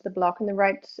bone into the block, and the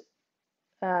right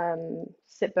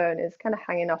sit bone is kind of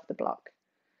hanging off the block.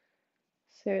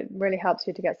 So it really helps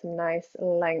you to get some nice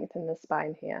length in the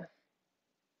spine here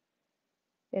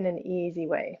in an easy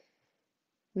way.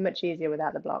 Much easier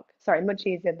without the block. Sorry, much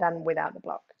easier than without the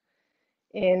block.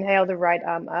 Inhale the right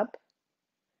arm up.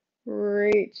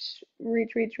 Reach,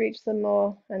 reach, reach, reach some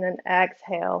more. And then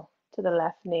exhale to the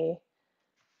left knee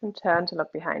and turn to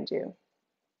look behind you.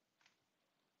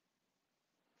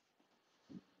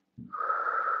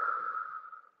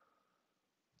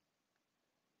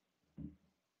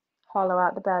 Hollow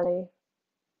out the belly.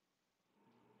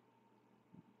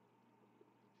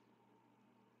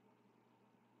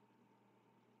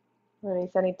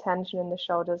 Release any tension in the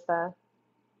shoulders there.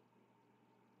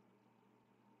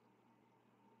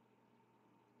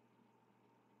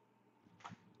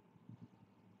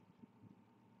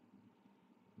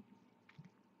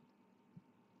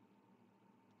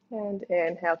 And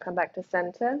inhale, come back to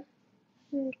center.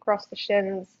 And cross the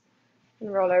shins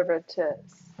and roll over to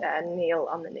kneel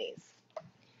on the knees.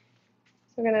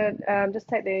 So we're going to just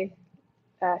take the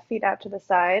feet out to the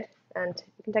side, and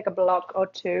you can take a block or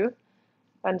two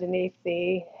underneath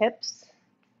the hips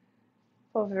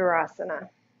for Virasana,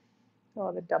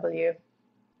 or the W,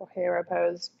 or hero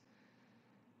pose.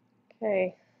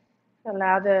 Okay,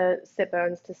 allow the sit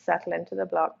bones to settle into the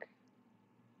block.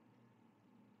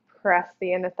 Press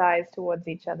the inner thighs towards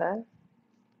each other.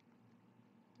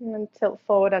 And tilt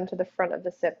forward onto the front of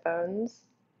the sit bones.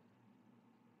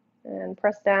 And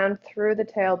press down through the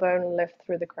tailbone, lift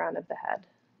through the crown of the head.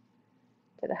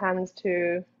 Take the hands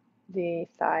to the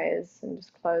thighs and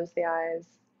just close the eyes.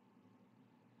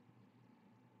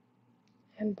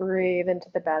 And breathe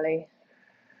into the belly.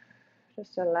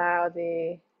 Just allow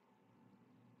the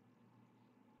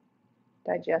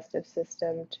digestive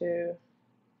system to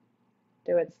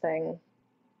do its thing.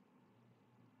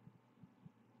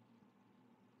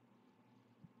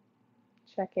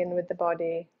 Check in with the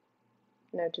body.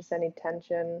 Notice any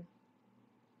tension.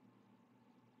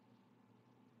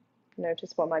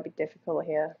 Notice what might be difficult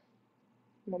here,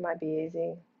 what might be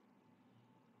easy.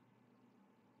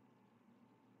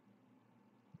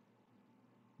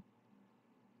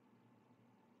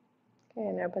 Okay,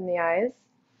 and open the eyes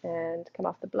and come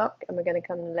off the block, and we're going to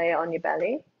come lay it on your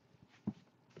belly.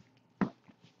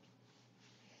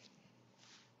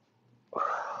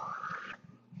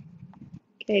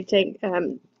 Okay,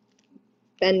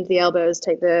 bend the elbows,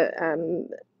 take the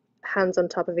hands on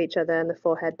top of each other and the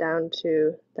forehead down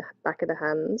to the back of the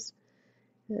hands,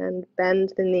 and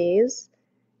bend the knees,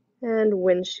 and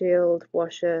windshield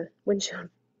wiper,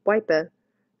 I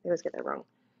always get that wrong,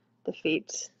 the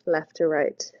feet left to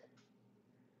right.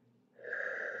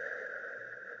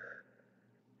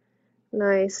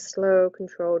 Nice, slow,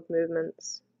 controlled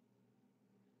movements.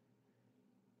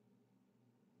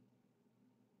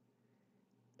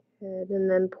 Good, and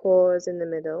then pause in the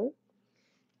middle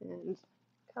and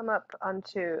come up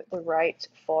onto the right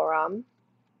forearm.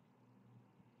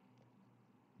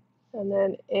 And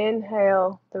then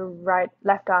inhale the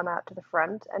left arm out to the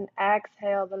front, and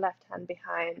exhale the left hand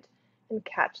behind and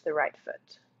catch the right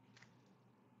foot.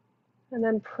 And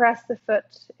then press the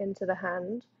foot into the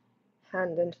hand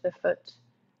into the foot,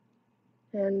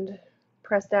 and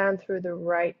press down through the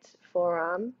right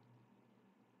forearm.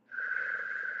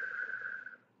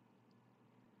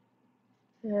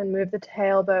 And move the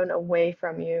tailbone away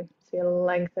from you, so you're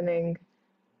lengthening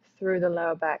through the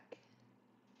lower back.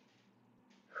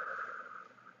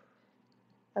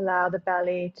 Allow the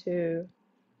belly to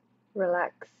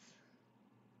relax.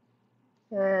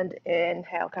 And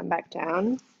inhale, come back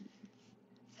down.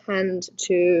 Hand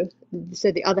to,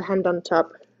 so the other hand on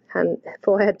top,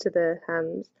 forehead to the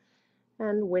hands,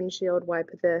 and windshield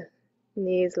wiper the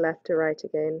knees left to right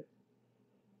again.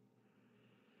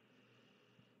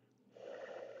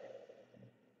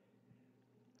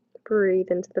 Breathe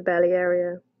into the belly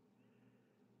area.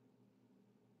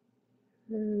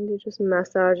 And you're just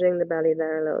massaging the belly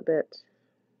there a little bit.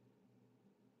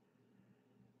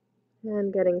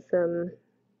 And getting some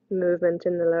movement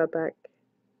in the lower back.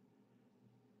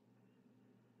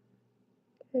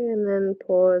 Okay, and then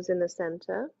pause in the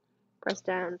center. Press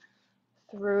down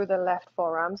through the left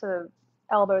forearm, so the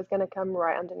elbow is going to come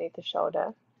right underneath the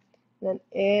shoulder. And then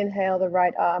inhale the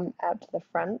right arm out to the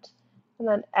front. And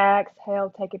then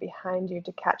exhale, take it behind you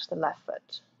to catch the left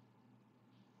foot.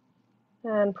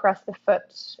 And press the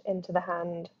foot into the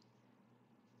hand.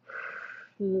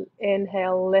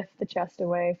 Inhale, lift the chest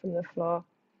away from the floor.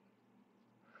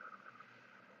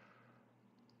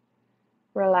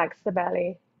 Relax the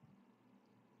belly.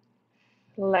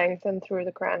 Lengthen through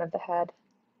the crown of the head.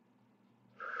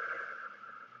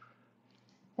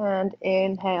 And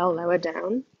inhale, lower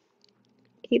down.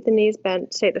 Keep the knees bent,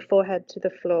 take the forehead to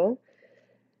the floor.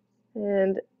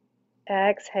 And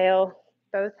exhale,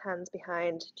 both hands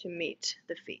behind to meet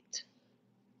the feet.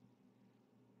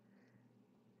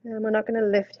 And we're not going to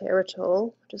lift here at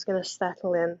all, we're just going to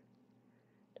settle in.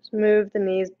 Just move the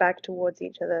knees back towards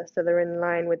each other so they're in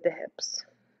line with the hips.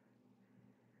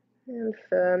 And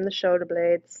firm the shoulder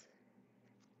blades.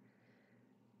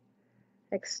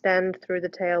 Extend through the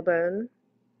tailbone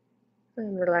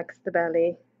and relax the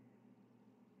belly.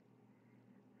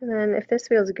 And then if this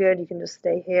feels good, you can just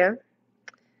stay here.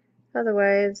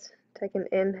 Otherwise, take an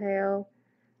inhale,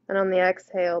 and on the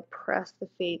exhale, press the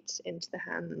feet into the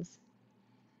hands.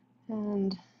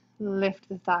 And lift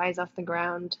the thighs off the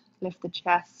ground, lift the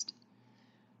chest.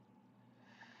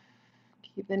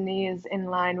 Keep the knees in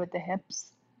line with the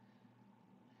hips.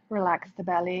 Relax the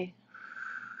belly.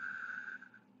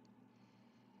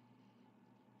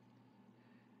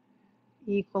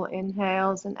 Equal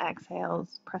inhales and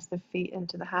exhales. Press the feet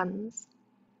into the hands.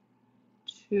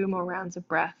 2 more rounds of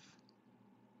breath.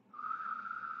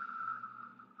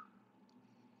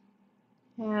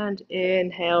 And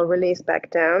inhale, release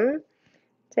back down.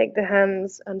 Take the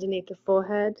hands underneath the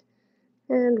forehead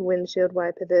and windshield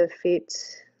wiper the feet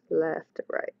left to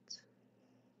right.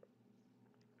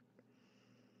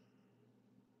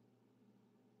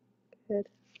 Good.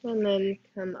 And then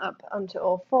come up onto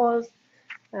all fours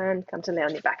and come to lay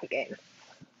on your back again.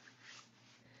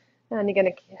 And you're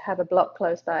going to have a block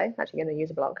close by. Actually, going to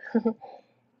use a block.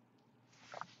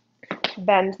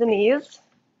 Bend the knees.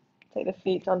 Take the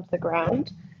feet onto the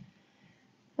ground.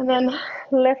 And then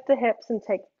lift the hips and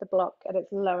take the block at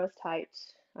its lowest height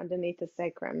underneath the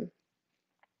sacrum.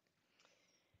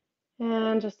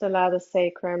 And just allow the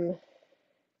sacrum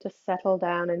to settle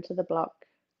down into the block.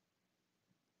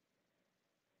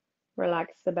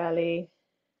 Relax the belly.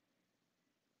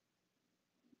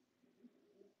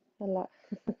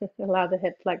 Allow the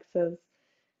hip flexors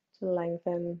to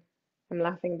lengthen. I'm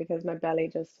laughing because my belly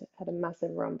just had a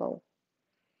massive rumble.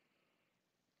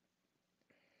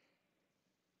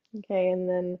 Okay, and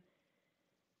then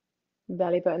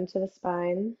belly button to the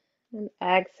spine. And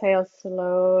exhale,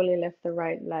 slowly lift the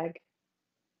right leg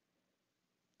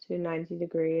to 90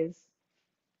 degrees.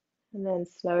 And then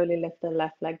slowly lift the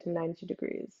left leg to 90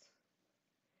 degrees.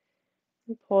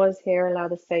 And pause here, allow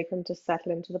the sacrum to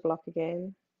settle into the block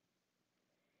again.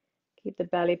 Keep the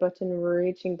belly button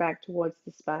reaching back towards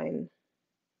the spine.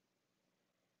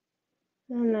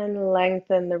 And then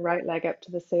lengthen the right leg up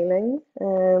to the ceiling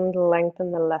and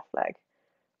lengthen the left leg.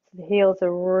 So the heels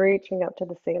are reaching up to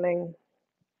the ceiling.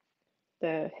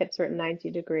 The hips are at 90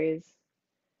 degrees.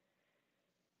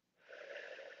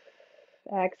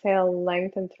 Exhale,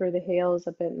 lengthen through the heels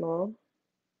a bit more.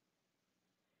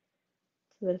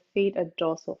 So the feet are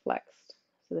dorsal flexed.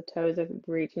 So the toes are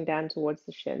reaching down towards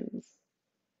the shins.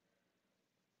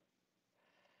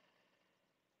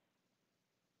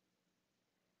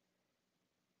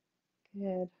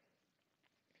 Good.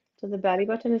 So the belly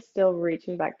button is still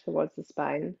reaching back towards the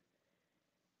spine,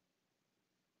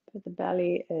 but the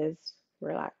belly is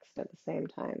relaxed at the same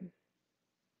time.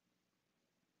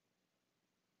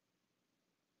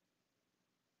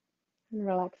 And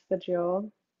relax the jaw.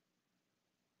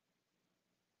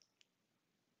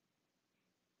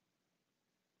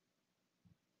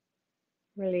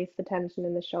 Release the tension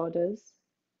in the shoulders.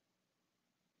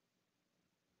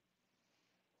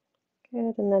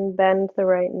 Good, and then bend the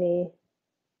right knee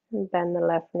and bend the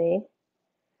left knee.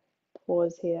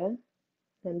 Pause here,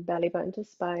 and belly button to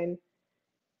spine.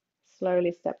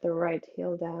 Slowly step the right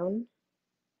heel down,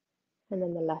 and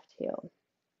then the left heel.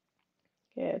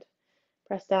 Good.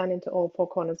 Press down into all 4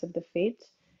 corners of the feet,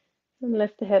 and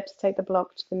lift the hips, take the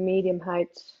block to the medium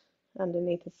height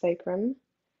underneath the sacrum.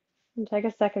 And take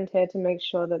a second here to make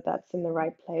sure that that's in the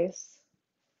right place.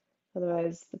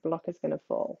 Otherwise, the block is going to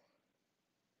fall.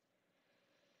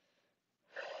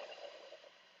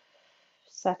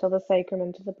 Settle the sacrum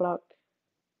into the block.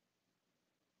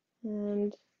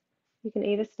 And you can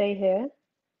either stay here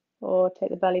or take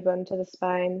the belly button to the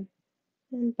spine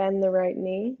and bend the right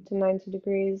knee to 90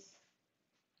 degrees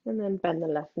and then bend the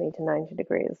left knee to 90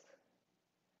 degrees.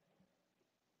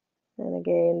 And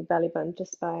again, belly button to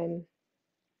spine.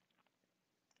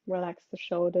 Relax the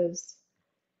shoulders.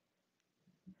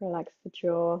 Relax the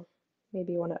jaw.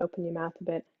 Maybe you want to open your mouth a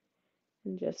bit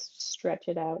and just stretch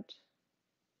it out.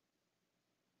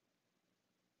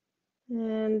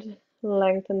 And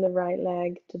lengthen the right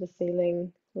leg to the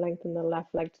ceiling, lengthen the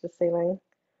left leg to the ceiling.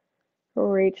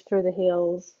 Reach through the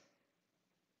heels.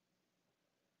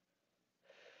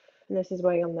 And this is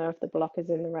where you'll know if the block is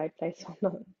in the right place or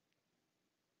not.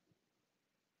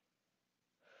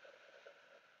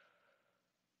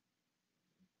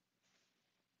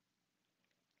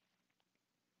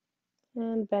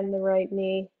 And bend the right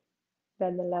knee,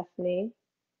 bend the left knee.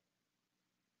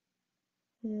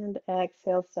 And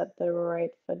exhale, set the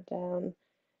right foot down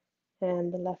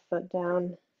and the left foot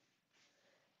down.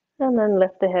 And then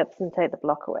lift the hips and take the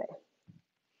block away.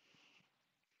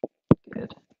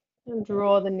 Good. And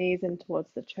draw the knees in towards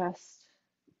the chest.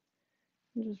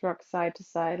 And just rock side to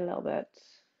side a little bit.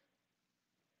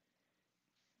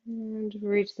 And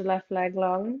reach the left leg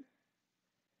long.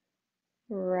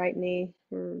 Right knee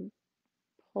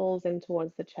pulls in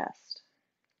towards the chest.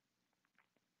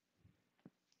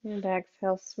 And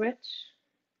exhale, switch.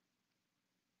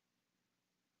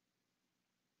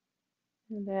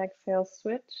 And exhale,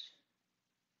 switch.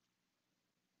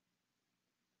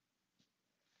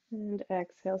 And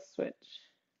exhale, switch.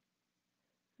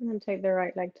 And then take the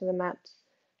right leg to the mat,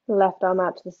 left arm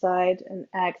out to the side, and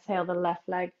exhale the left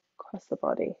leg across the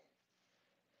body.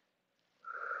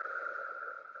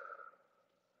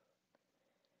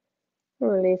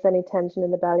 Release any tension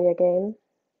in the belly again.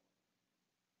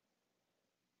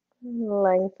 And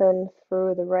lengthen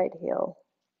through the right heel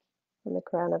and the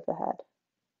crown of the head.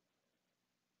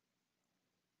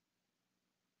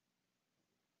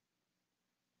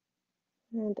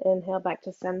 And inhale back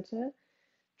to center.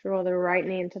 Draw the right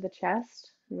knee into the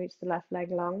chest and reach the left leg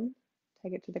long.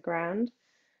 Take it to the ground.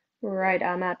 Right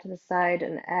arm out to the side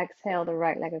and exhale the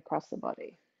right leg across the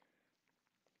body.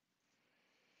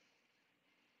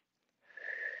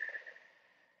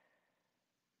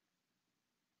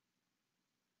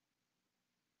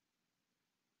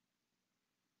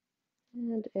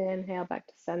 And inhale back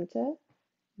to center.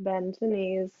 Bend the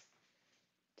knees.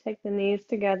 Take the knees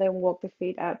together and walk the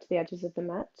feet out to the edges of the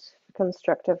mat for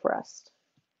constructive rest.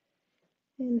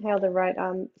 Inhale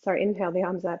the inhale the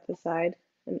arms out to the side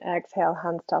and exhale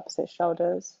hands to opposite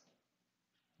shoulders.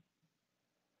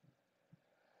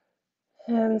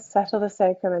 And settle the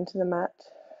sacrum into the mat.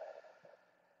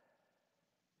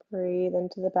 Breathe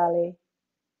into the belly.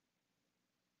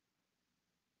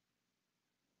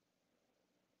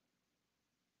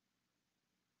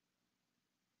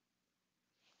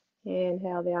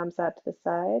 Inhale the arms out to the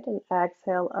side and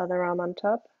exhale other arm on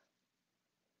top.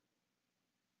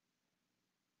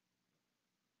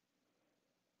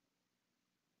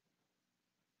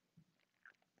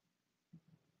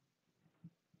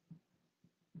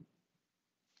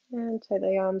 And take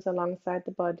the arms alongside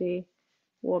the body.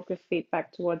 Walk the feet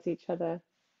back towards each other.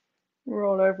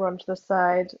 Roll over onto the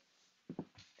side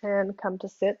and come to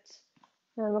sit.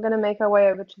 And we're going to make our way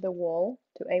over to a wall,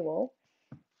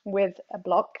 with a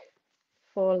block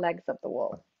for legs up the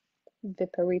wall.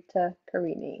 Viparita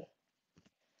Karini.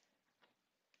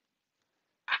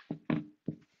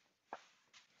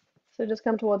 So just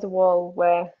come towards a wall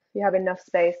where you have enough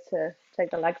space to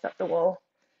take the legs up the wall.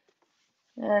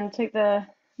 And take the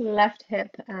left hip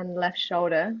and left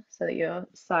shoulder so that you're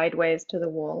sideways to the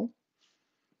wall.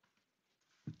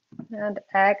 And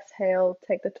exhale,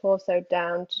 take the torso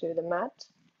down to the mat.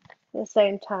 At the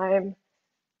same time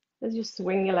as you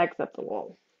swing your legs up the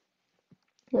wall.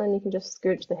 And then you can just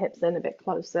scooch the hips in a bit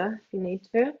closer if you need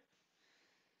to.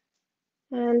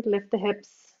 And lift the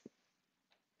hips.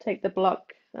 Take the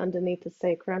block underneath the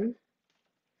sacrum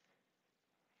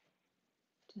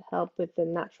to help with the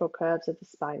natural curves of the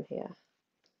spine here.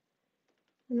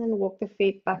 And then walk the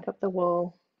feet back up the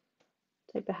wall.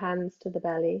 Take the hands to the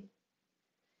belly.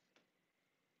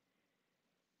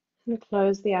 And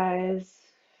close the eyes.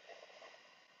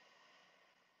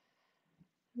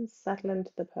 And settle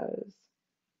into the pose.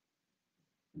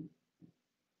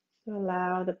 So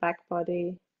allow the back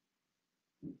body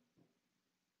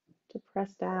to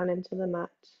press down into the mat.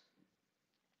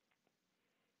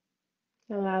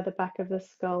 Allow the back of the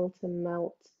skull to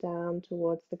melt down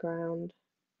towards the ground.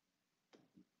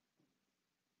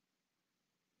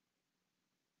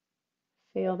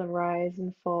 Feel the rise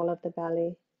and fall of the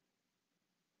belly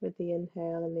with the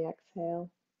inhale and the exhale.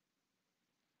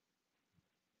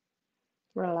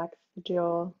 Relax the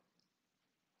jaw.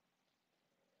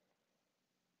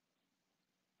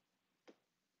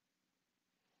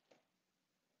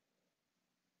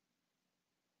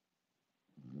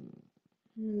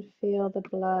 And feel the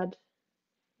blood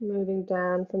moving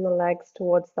down from the legs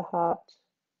towards the heart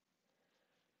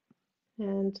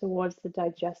and towards the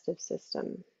digestive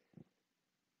system.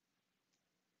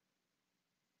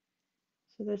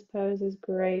 So this pose is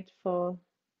great for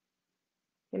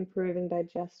improving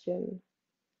digestion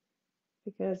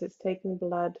because it's taking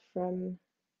blood from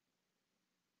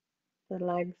the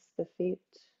legs, the feet,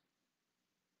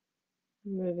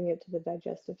 moving it to the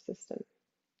digestive system.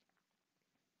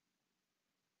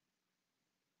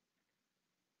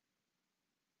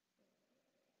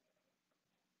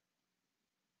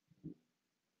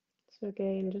 So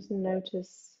again, just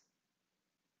notice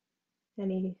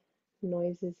any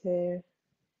noises here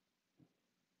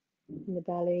in the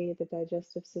belly, the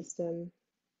digestive system.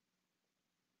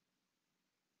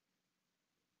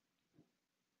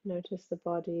 Notice the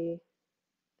body,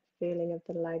 the feeling of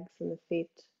the legs and the feet.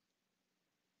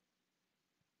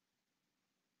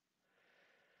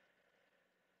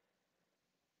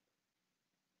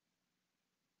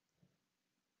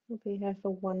 I'll be here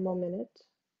for 1 more minute.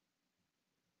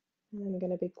 And I'm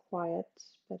going to be quiet,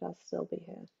 but I'll still be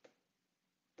here.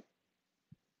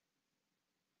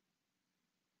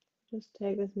 Just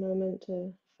take this moment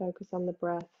to focus on the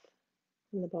breath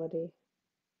in the body.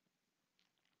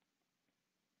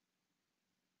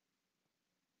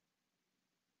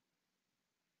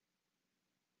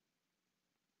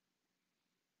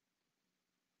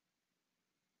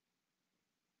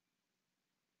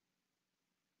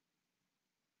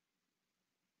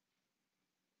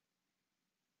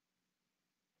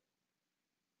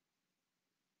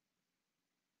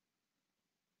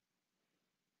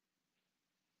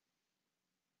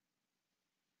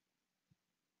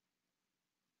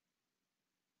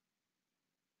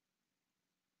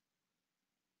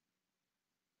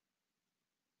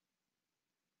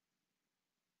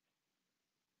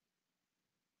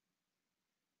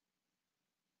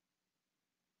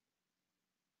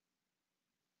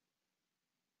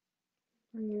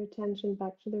 Bring your attention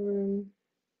back to the room,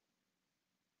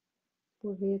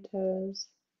 wiggle your toes,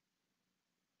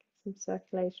 get some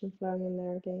circulation flowing in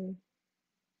there again.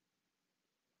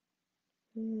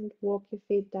 And walk your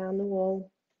feet down the wall,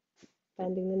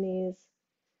 bending the knees.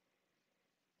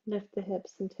 Lift the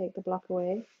hips and take the block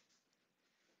away.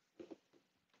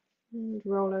 And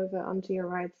roll over onto your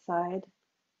right side.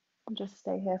 And just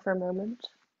stay here for a moment.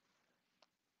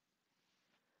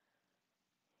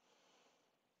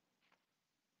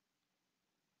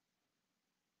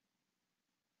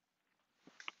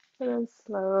 And then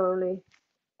slowly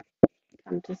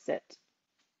come to sit.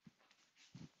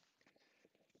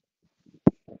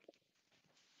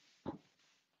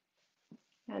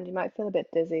 And you might feel a bit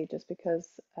dizzy just because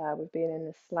we've been in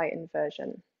a slight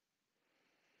inversion.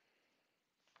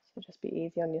 So just be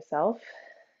easy on yourself.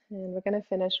 And we're going to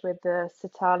finish with the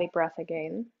Sitali breath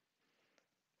again.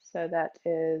 So that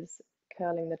is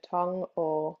curling the tongue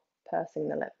or pursing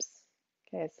the lips.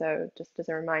 Okay, so just as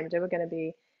a reminder, we're going to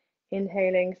be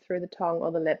inhaling through the tongue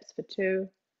or the lips for 2,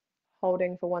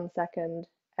 holding for 1 second,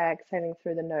 exhaling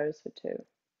through the nose for 2,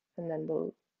 and then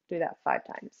we'll do that 5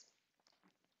 times.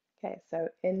 Okay, so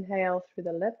inhale through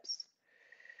the lips,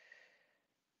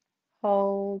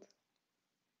 hold,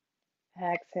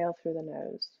 exhale through the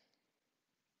nose,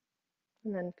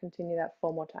 and then continue that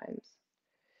 4 more times.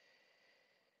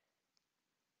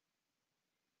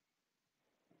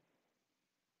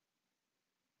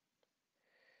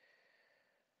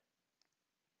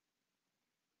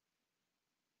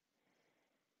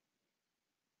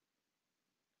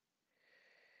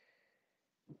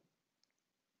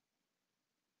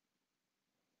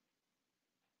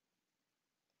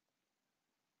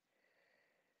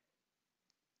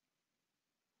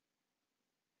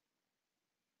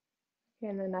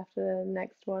 And then after the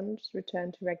next one, just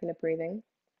return to regular breathing.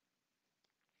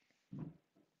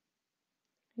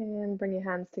 And bring your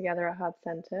hands together at heart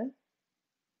center.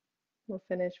 We'll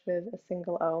finish with a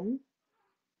single Om.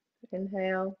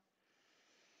 Inhale.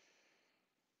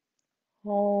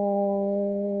 Om.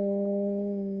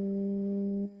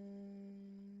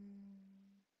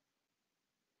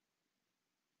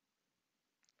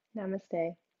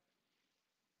 Namaste.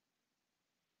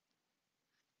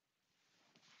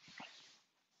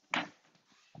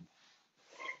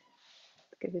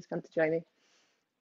 Good who's come to join me.